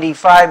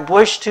 1995,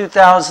 Bush,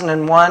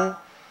 2001.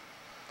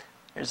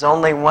 There's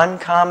only one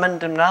common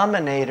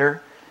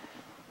denominator.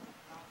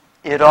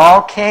 It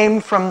all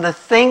came from the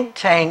think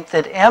tank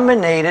that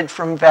emanated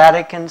from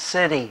Vatican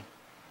City.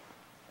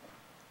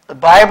 The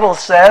Bible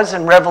says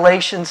in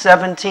Revelation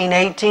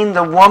 17:18,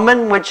 the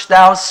woman which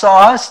thou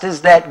sawest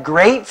is that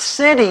great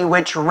city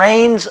which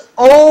reigns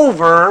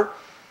over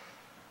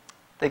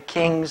the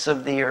kings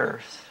of the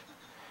earth.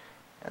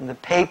 And the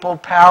papal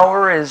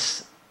power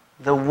is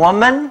the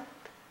woman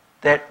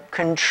that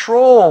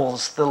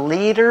controls the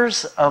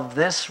leaders of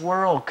this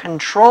world,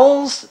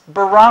 controls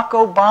Barack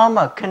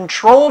Obama,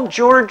 controlled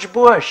George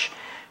Bush,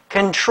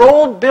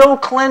 controlled Bill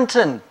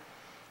Clinton,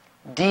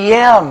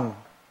 Diem,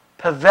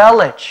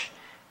 Pavlich,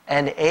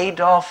 and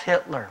Adolf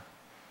Hitler.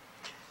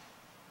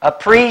 A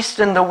priest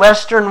in the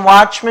Western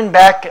Watchman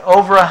back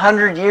over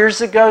 100 years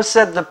ago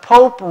said the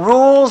Pope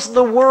rules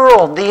the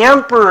world. The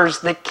emperors,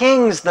 the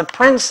kings, the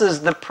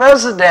princes, the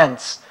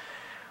presidents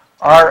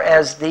are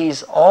as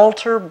these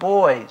altar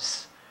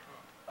boys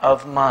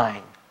of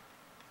mine.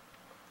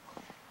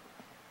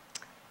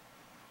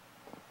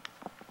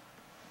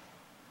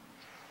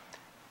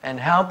 And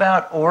how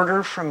about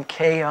order from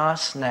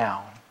chaos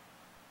now?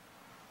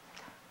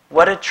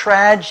 What a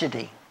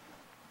tragedy.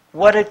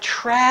 What a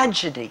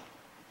tragedy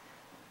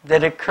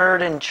that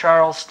occurred in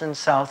Charleston,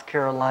 South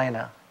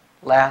Carolina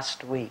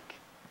last week.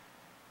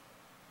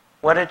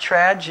 What a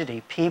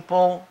tragedy.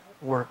 People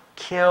were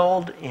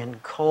killed in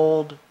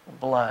cold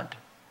blood.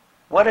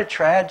 What a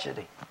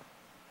tragedy.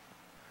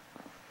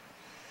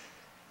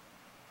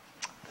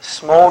 The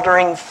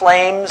smoldering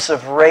flames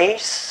of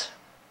race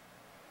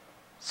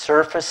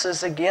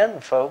surfaces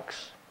again,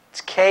 folks.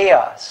 It's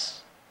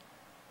chaos.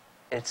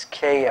 It's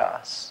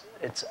chaos.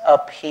 It's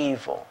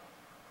upheaval.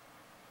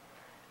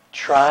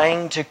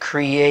 Trying to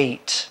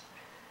create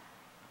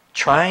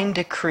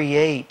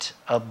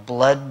a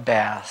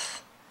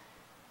bloodbath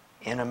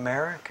in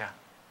America.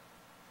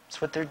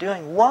 That's what they're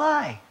doing.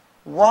 Why?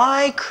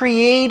 Why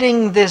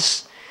creating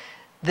this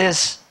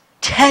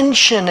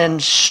tension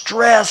and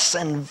stress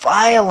and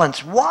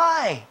violence?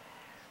 Why?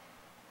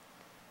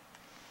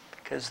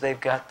 Because they've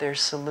got their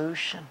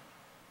solution.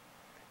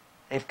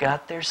 They've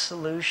got their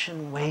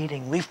solution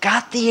waiting. We've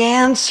got the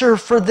answer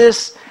for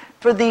this,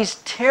 for these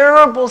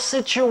terrible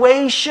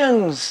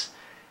situations.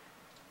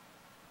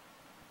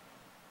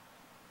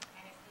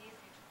 And it's easy to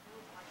do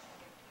once you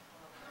get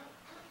people afraid.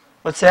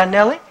 What's that,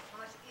 Nellie? It's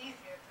much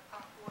easier to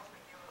come forth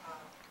with your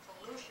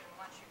solution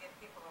once you get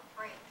people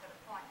afraid to the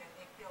point that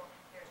they feel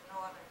there's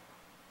no other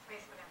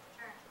place for them to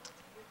turn to but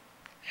to you.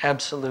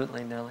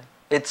 Absolutely, Nellie.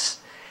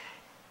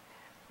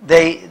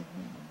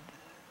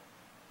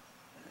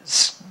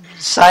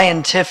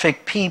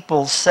 Scientific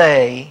people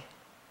say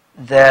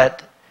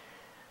that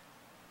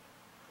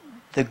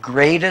the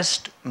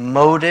greatest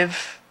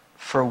motive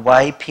for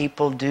why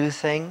people do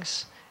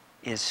things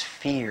is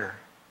fear.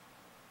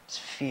 It's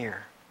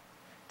fear.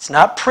 It's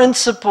not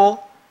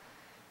principle,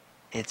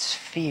 it's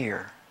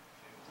fear.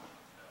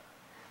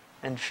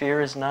 And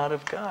fear is not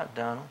of God,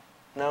 Donald.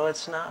 No,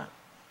 it's not.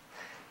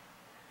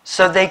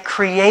 So they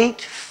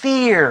create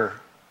fear.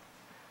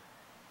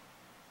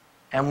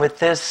 And with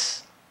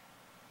this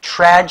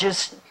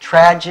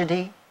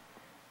tragedy,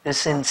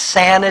 this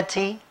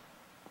insanity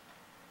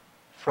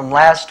from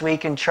last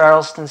week in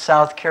Charleston,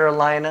 South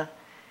Carolina,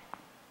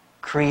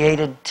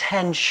 created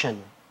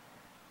tension,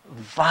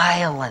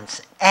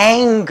 violence,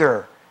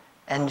 anger,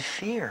 and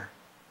fear.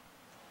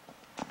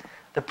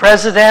 The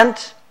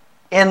president,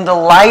 in the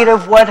light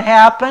of what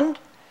happened,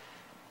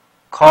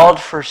 called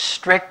for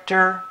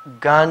stricter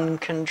gun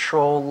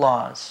control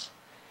laws.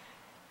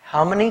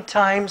 How many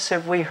times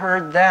have we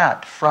heard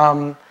that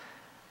from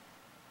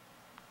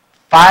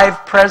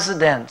 5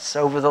 presidents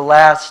over the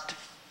last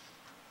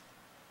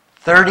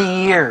 30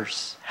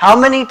 years? How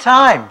many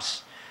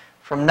times?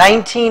 From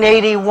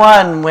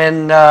 1981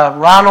 when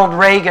Ronald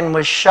Reagan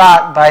was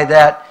shot by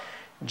that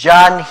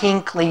John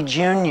Hinckley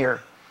Jr.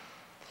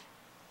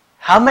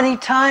 How many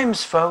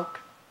times, folk,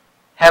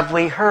 have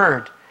we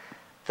heard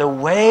the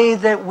way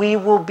that we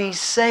will be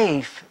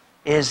safe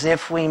is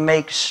if we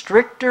make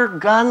stricter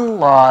gun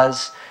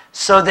laws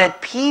so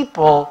that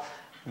people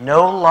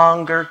no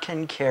longer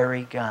can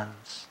carry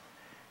guns?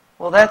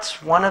 Well,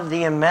 that's one of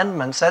the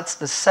amendments. That's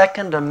the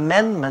Second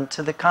Amendment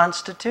to the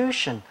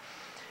Constitution.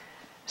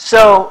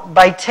 So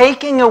by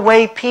taking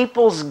away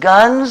people's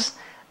guns,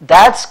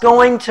 that's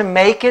going to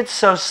make it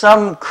so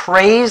some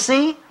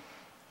crazy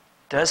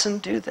doesn't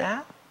do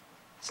that?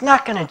 It's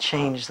not going to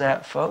change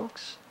that,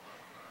 folks.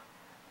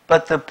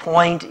 But the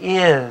point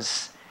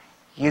is,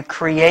 you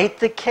create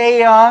the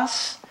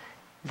chaos,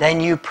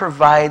 then you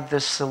provide the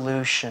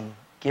solution.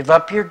 Give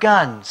up your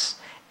guns.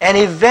 And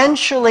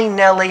eventually,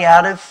 Nellie,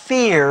 out of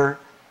fear,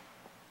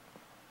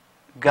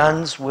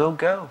 guns will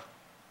go.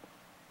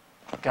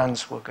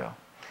 Guns will go.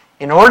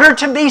 In order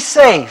to be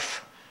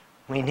safe,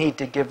 we need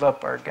to give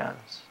up our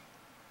guns.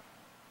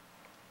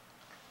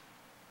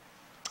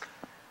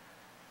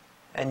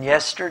 And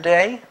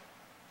yesterday,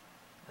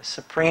 the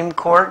Supreme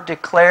Court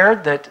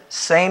declared that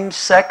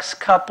same-sex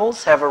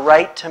couples have a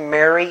right to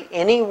marry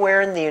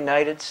anywhere in the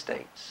United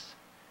States.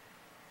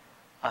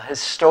 A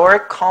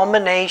historic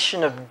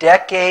culmination of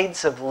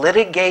decades of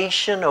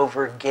litigation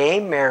over gay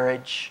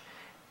marriage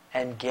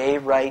and gay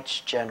rights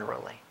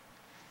generally.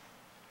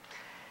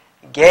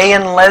 Gay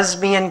and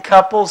lesbian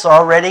couples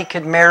already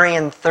could marry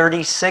in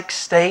 36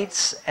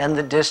 states and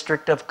the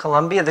District of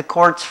Columbia. The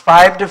court's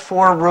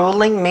 5-4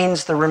 ruling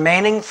means the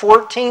remaining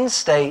 14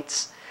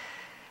 states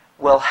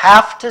will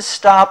have to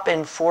stop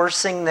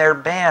enforcing their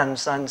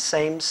bans on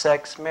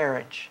same-sex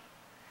marriage.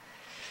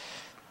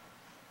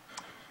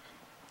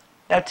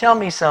 Now tell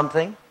me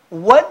something.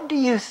 What do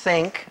you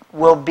think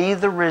will be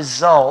the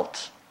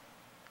result?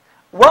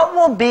 What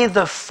will be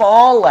the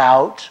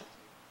fallout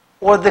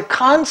or the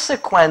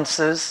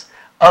consequences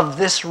of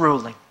this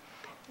ruling?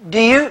 Do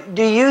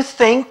you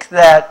think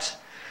that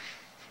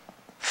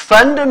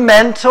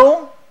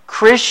fundamental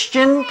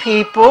Christian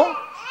people,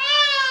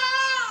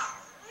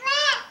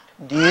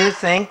 do you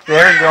think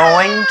they're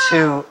going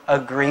to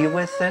agree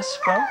with this,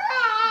 folks?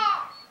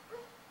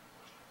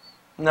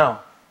 No.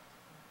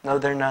 No,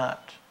 they're not.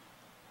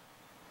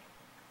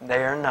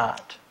 They are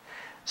not.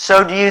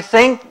 So do you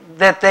think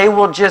that they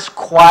will just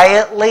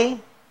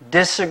quietly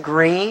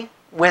disagree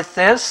with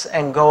this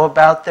and go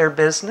about their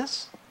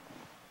business?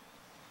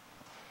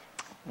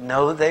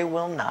 No, they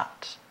will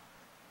not.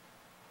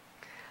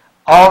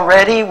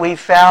 Already we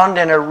found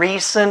in a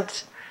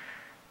recent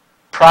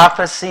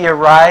Prophecy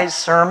Arise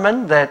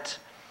sermon that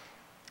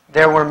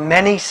there were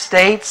many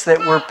states that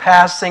were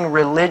passing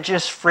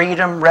religious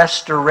freedom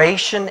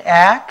restoration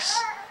acts,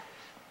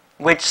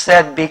 which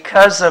said,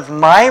 because of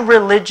my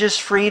religious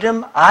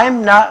freedom,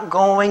 I'm not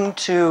going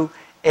to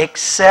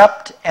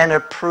accept and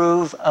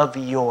approve of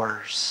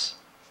yours.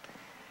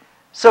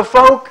 So,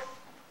 folk,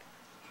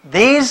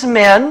 these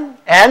men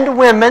and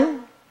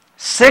women,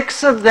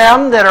 6 of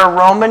them that are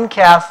Roman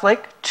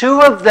Catholic,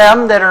 2 of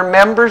them that are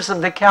members of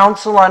the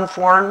Council on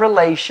Foreign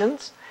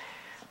Relations,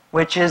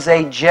 which is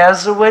a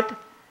Jesuit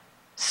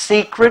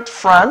secret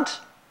front,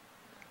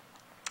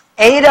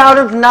 8 out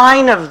of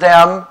 9 of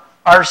them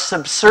are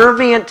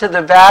subservient to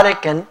the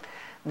Vatican.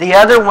 The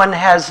other one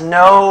has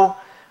no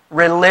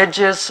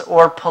religious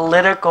or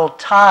political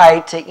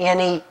tie to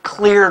any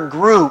clear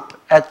group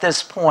at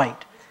this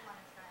point.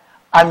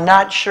 I'm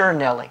not sure,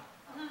 Nellie.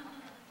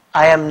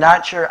 I am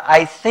not sure.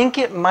 I think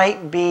it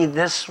might be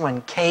this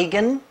one,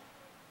 Kagan.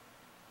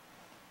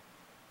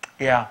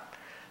 Yeah.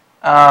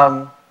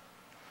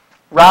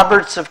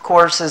 Roberts, of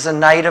course, is a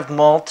Knight of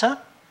Malta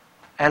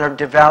and a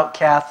devout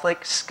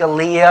Catholic.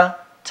 Scalia,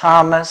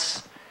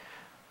 Thomas,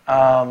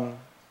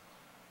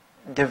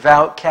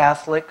 devout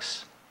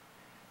Catholics.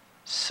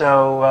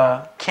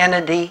 So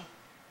Kennedy,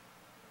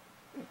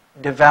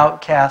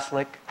 devout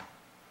Catholic.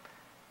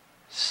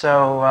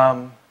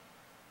 So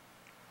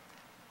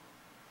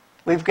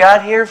we've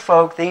got here,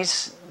 folk,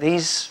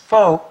 these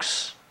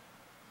folks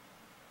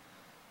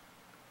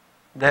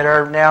that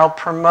are now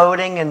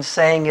promoting and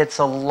saying it's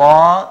a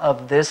law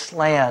of this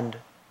land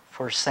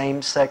for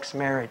same-sex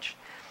marriage.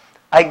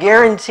 I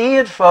guarantee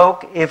it,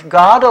 folk, if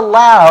God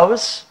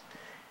allows,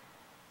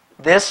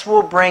 this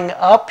will bring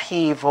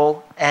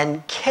upheaval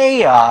and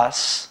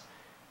chaos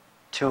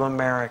to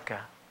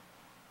America.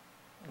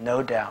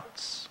 No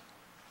doubts.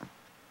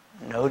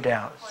 No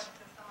doubts.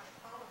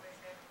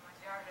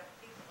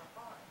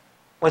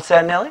 What's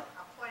that, Nellie?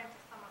 According to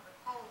some of the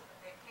polls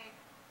that they take,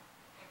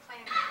 they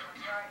claim that the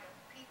majority of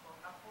the people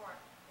are for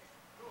this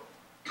rule.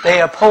 They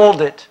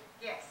uphold it.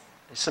 Yes.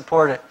 They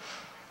support it.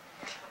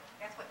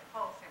 That's what the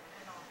polls say, but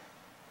they don't know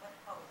what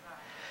the polls are.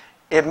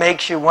 It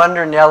makes you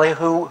wonder, Nellie,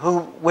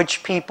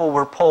 which people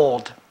were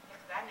polled. Yes,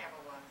 but I never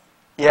was.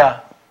 Yeah,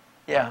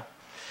 yeah.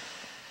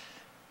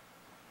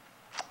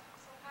 So,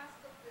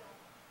 Pastor Bill,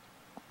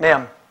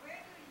 Ma'am. where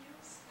do you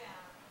stand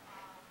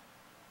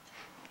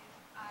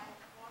if I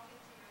walk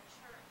into your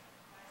church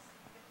with my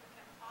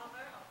significant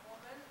other, a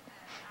woman,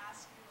 and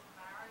ask you to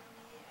marry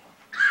me and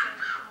you say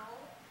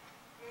no?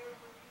 Where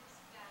would you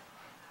stand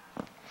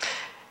on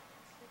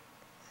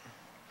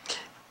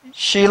that?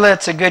 Sheila,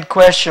 it's a good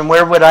question.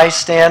 Where would I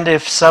stand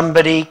if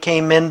somebody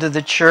came into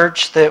the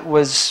church that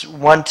was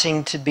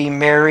wanting to be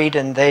married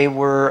and they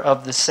were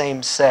of the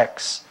same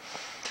sex?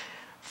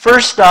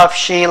 First off,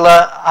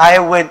 Sheila, I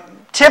would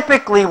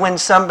typically when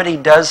somebody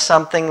does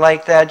something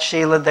like that,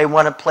 Sheila, they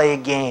want to play a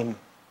game.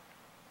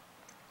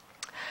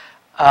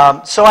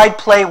 So I'd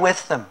play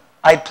with them.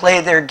 I'd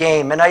play their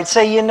game. And I'd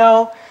say,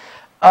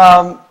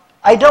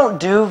 I don't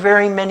do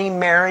very many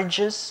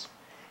marriages.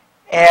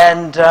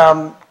 And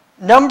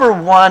number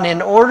one,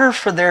 in order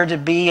for there to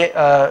be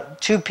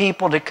 2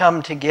 people to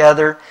come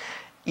together,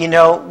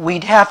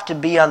 we'd have to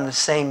be on the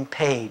same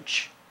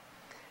page.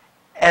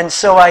 And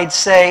so I'd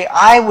say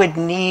I would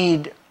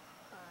need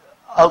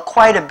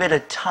quite a bit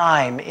of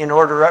time in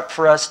order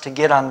for us to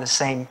get on the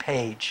same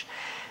page.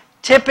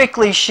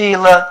 Typically,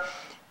 Sheila,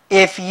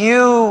 if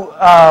you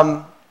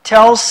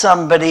tell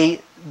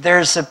somebody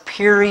there's a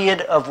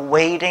period of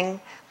waiting,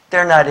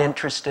 they're not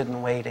interested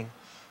in waiting.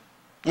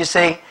 You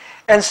see?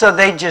 And so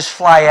they just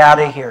fly out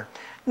of here.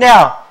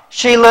 Now,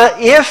 Sheila,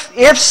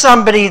 if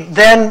somebody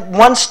then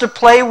wants to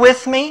play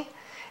with me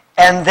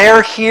and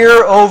they're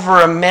here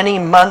over a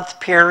many-month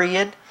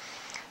period,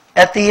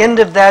 at the end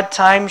of that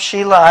time,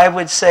 Sheila, I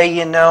would say,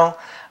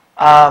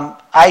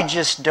 I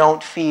just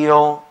don't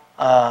feel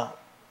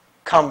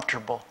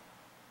comfortable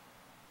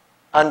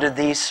under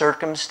these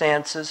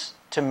circumstances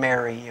to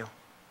marry you.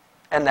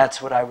 And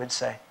that's what I would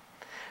say.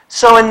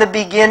 So in the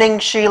beginning,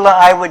 Sheila,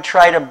 I would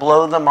try to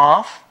blow them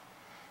off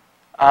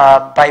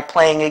by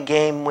playing a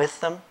game with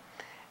them.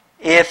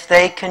 If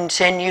they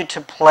continue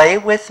to play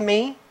with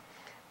me,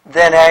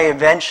 then I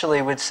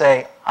eventually would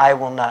say, I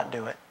will not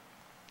do it.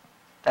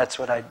 That's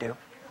what I'd do.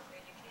 Biblically,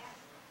 you can't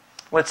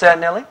do What's that,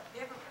 Nellie? it.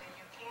 Biblically,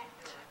 you can't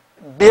do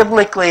it.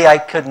 Biblically, I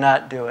could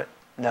not do it.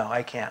 No,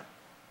 I can't.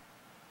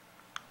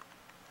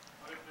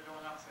 What if they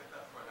don't accept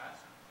that for an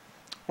answer?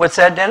 What's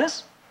that,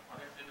 Dennis?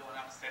 What if they don't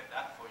accept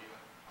that for you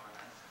for an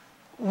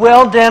answer?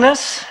 Well,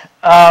 Dennis,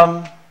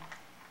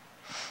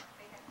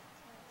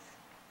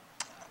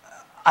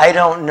 I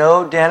don't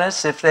know,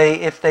 Dennis. If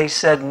they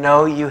said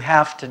no, you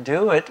have to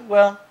do it.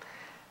 Well,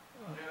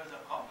 There's a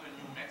couple in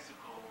New Mexico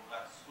who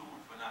got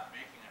sued for not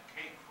making a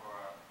cake for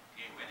a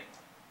gay wedding.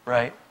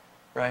 right,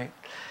 right.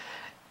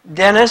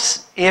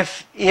 Dennis,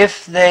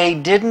 if they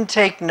didn't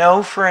take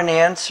no for an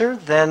answer,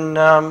 then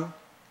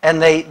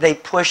and they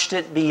pushed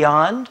it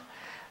beyond,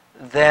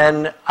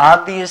 then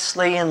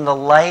obviously in the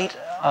light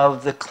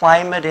of the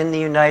climate in the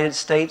United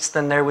States,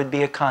 then there would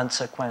be a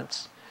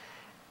consequence.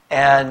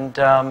 And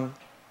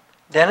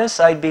Dennis,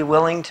 I'd be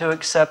willing to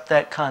accept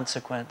that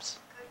consequence.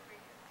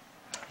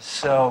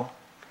 So,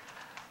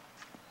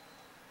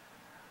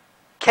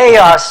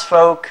 chaos,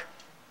 folk.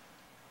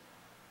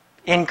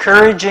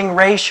 Encouraging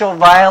racial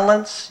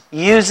violence,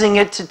 using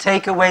it to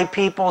take away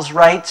people's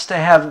rights to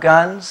have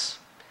guns,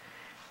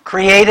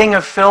 creating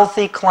a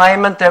filthy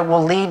climate that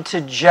will lead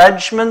to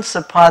judgments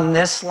upon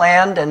this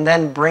land and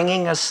then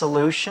bringing a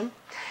solution.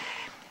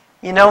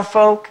 You know,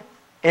 folk,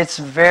 it's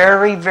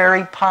very,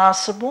 very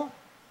possible.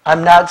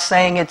 I'm not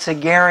saying it's a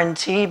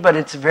guarantee, but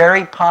it's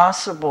very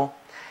possible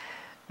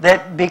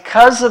that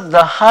because of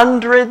the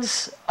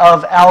hundreds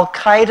of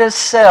Al-Qaeda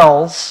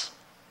cells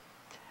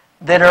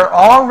that are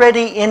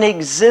already in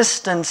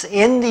existence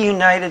in the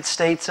United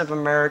States of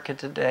America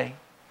today,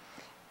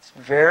 it's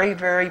very,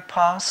 very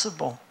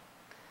possible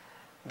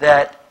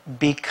that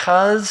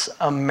because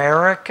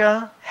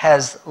America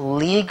has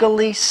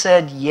legally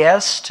said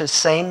yes to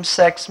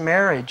same-sex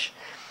marriage,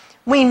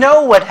 we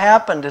know what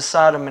happened to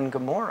Sodom and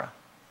Gomorrah.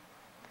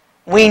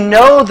 We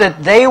know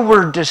that they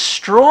were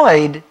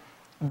destroyed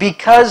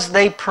because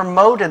they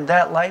promoted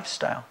that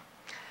lifestyle.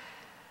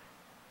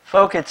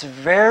 Folk, it's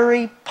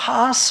very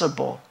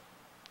possible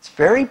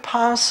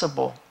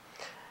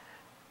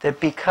that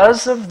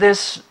because of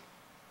this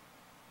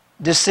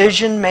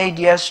decision made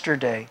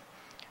yesterday,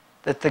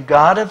 that the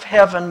God of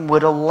heaven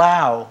would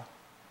allow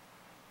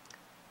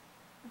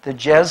the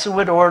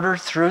Jesuit order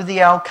through the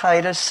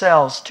Al-Qaeda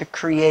cells to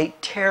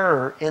create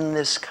terror in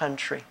this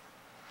country.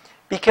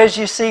 Because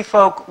you see,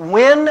 folk,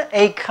 when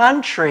a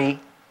country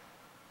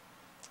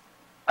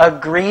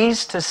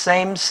agrees to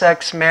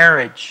same-sex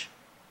marriage,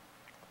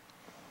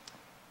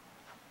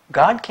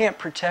 God can't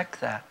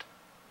protect that.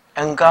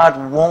 And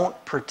God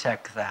won't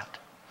protect that.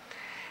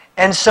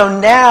 And so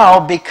now,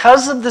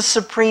 because of the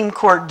Supreme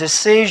Court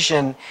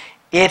decision,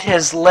 it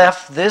has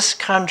left this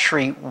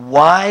country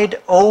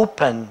wide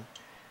open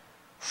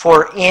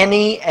for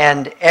any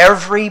and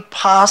every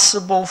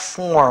possible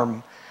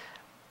form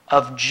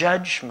of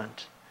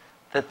judgment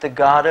that the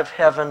God of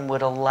heaven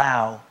would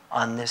allow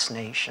on this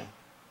nation.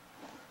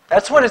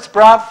 That's what it's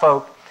brought,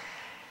 folk.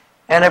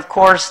 And of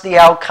course, the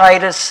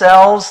Al-Qaeda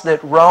cells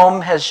that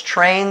Rome has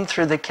trained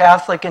through the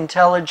Catholic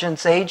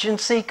Intelligence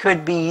Agency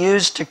could be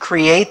used to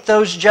create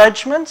those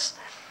judgments,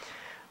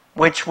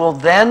 which will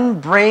then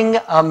bring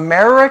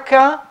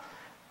America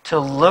to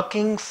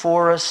looking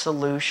for a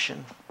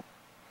solution.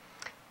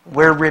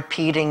 We're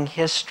repeating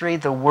history.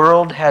 The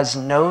world has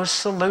no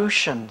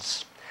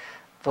solutions.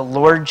 The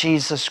Lord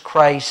Jesus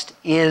Christ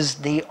is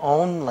the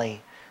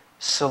only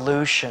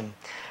solution.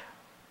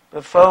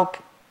 But folk,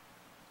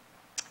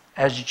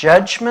 as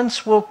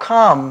judgments will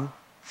come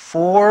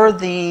for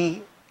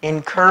the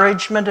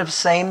encouragement of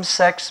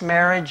same-sex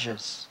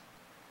marriages,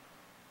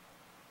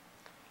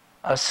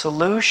 a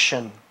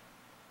solution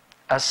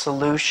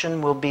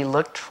will be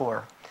looked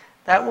for.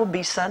 That will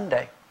be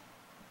Sunday.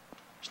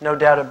 There's no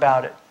doubt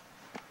about it.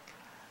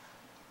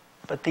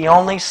 But the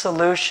only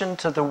solution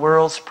to the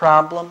world's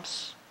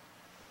problems,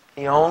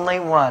 the only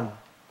one,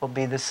 will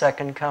be the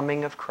second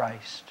coming of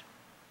Christ.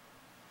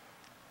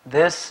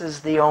 This is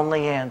the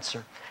only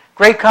answer.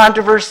 Great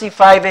Controversy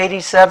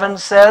 587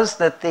 says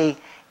that the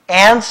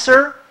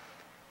answer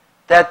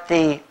that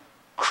the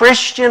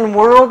Christian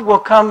world will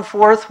come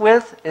forth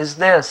with is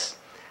this.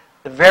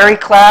 The very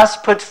class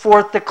puts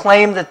forth the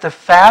claim that the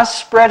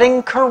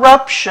fast-spreading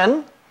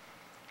corruption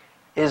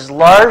is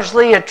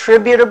largely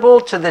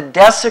attributable to the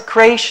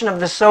desecration of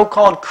the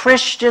so-called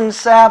Christian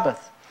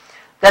Sabbath,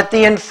 that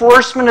the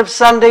enforcement of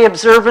Sunday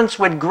observance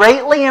would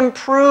greatly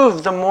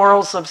improve the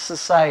morals of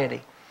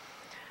society.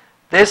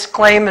 This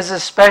claim is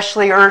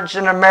especially urged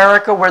in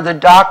America, where the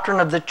doctrine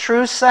of the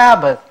true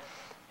Sabbath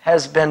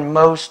has been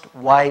most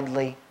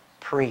widely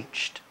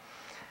preached.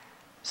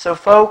 So,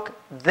 folk,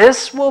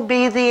 this will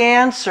be the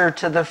answer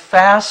to the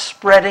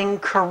fast-spreading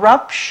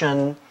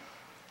corruption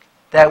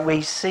that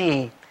we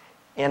see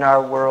in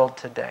our world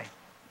today.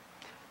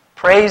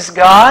 Praise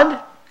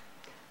God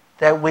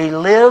that we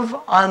live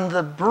on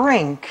the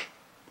brink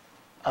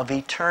of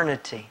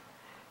eternity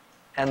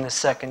and the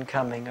second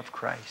coming of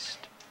Christ.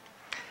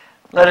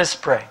 Let us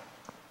pray.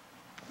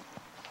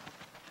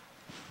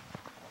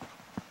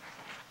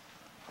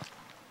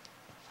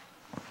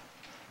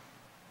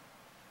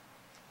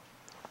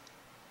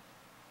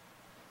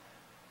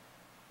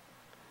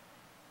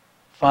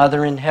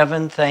 Father in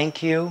heaven,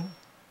 thank you.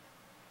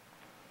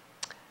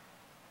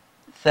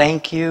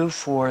 Thank you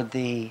for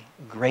the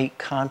great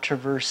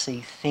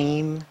controversy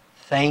theme.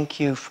 Thank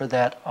you for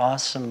that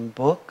awesome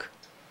book.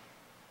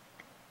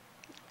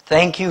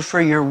 Thank you for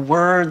your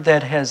word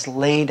that has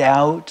laid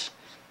out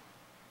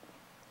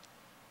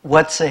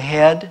what's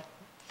ahead.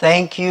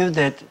 Thank you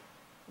that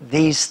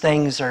these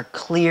things are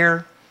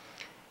clear.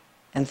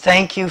 And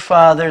thank you,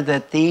 Father,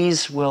 that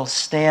these will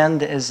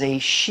stand as a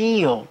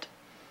shield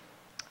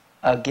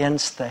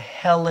against the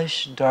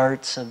hellish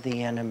darts of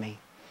the enemy.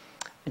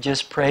 I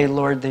just pray,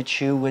 Lord, that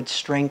you would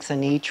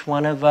strengthen each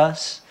one of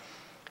us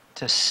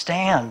to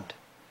stand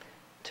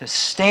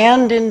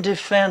in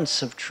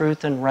defense of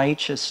truth and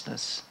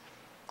righteousness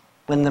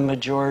when the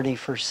majority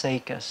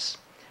forsake us,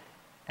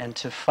 and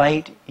to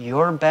fight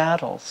your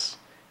battles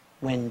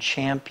when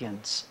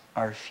champions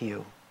are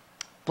few.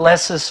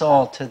 Bless us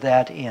all to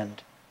that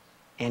end.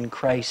 In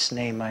Christ's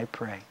name I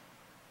pray.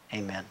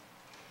 Amen.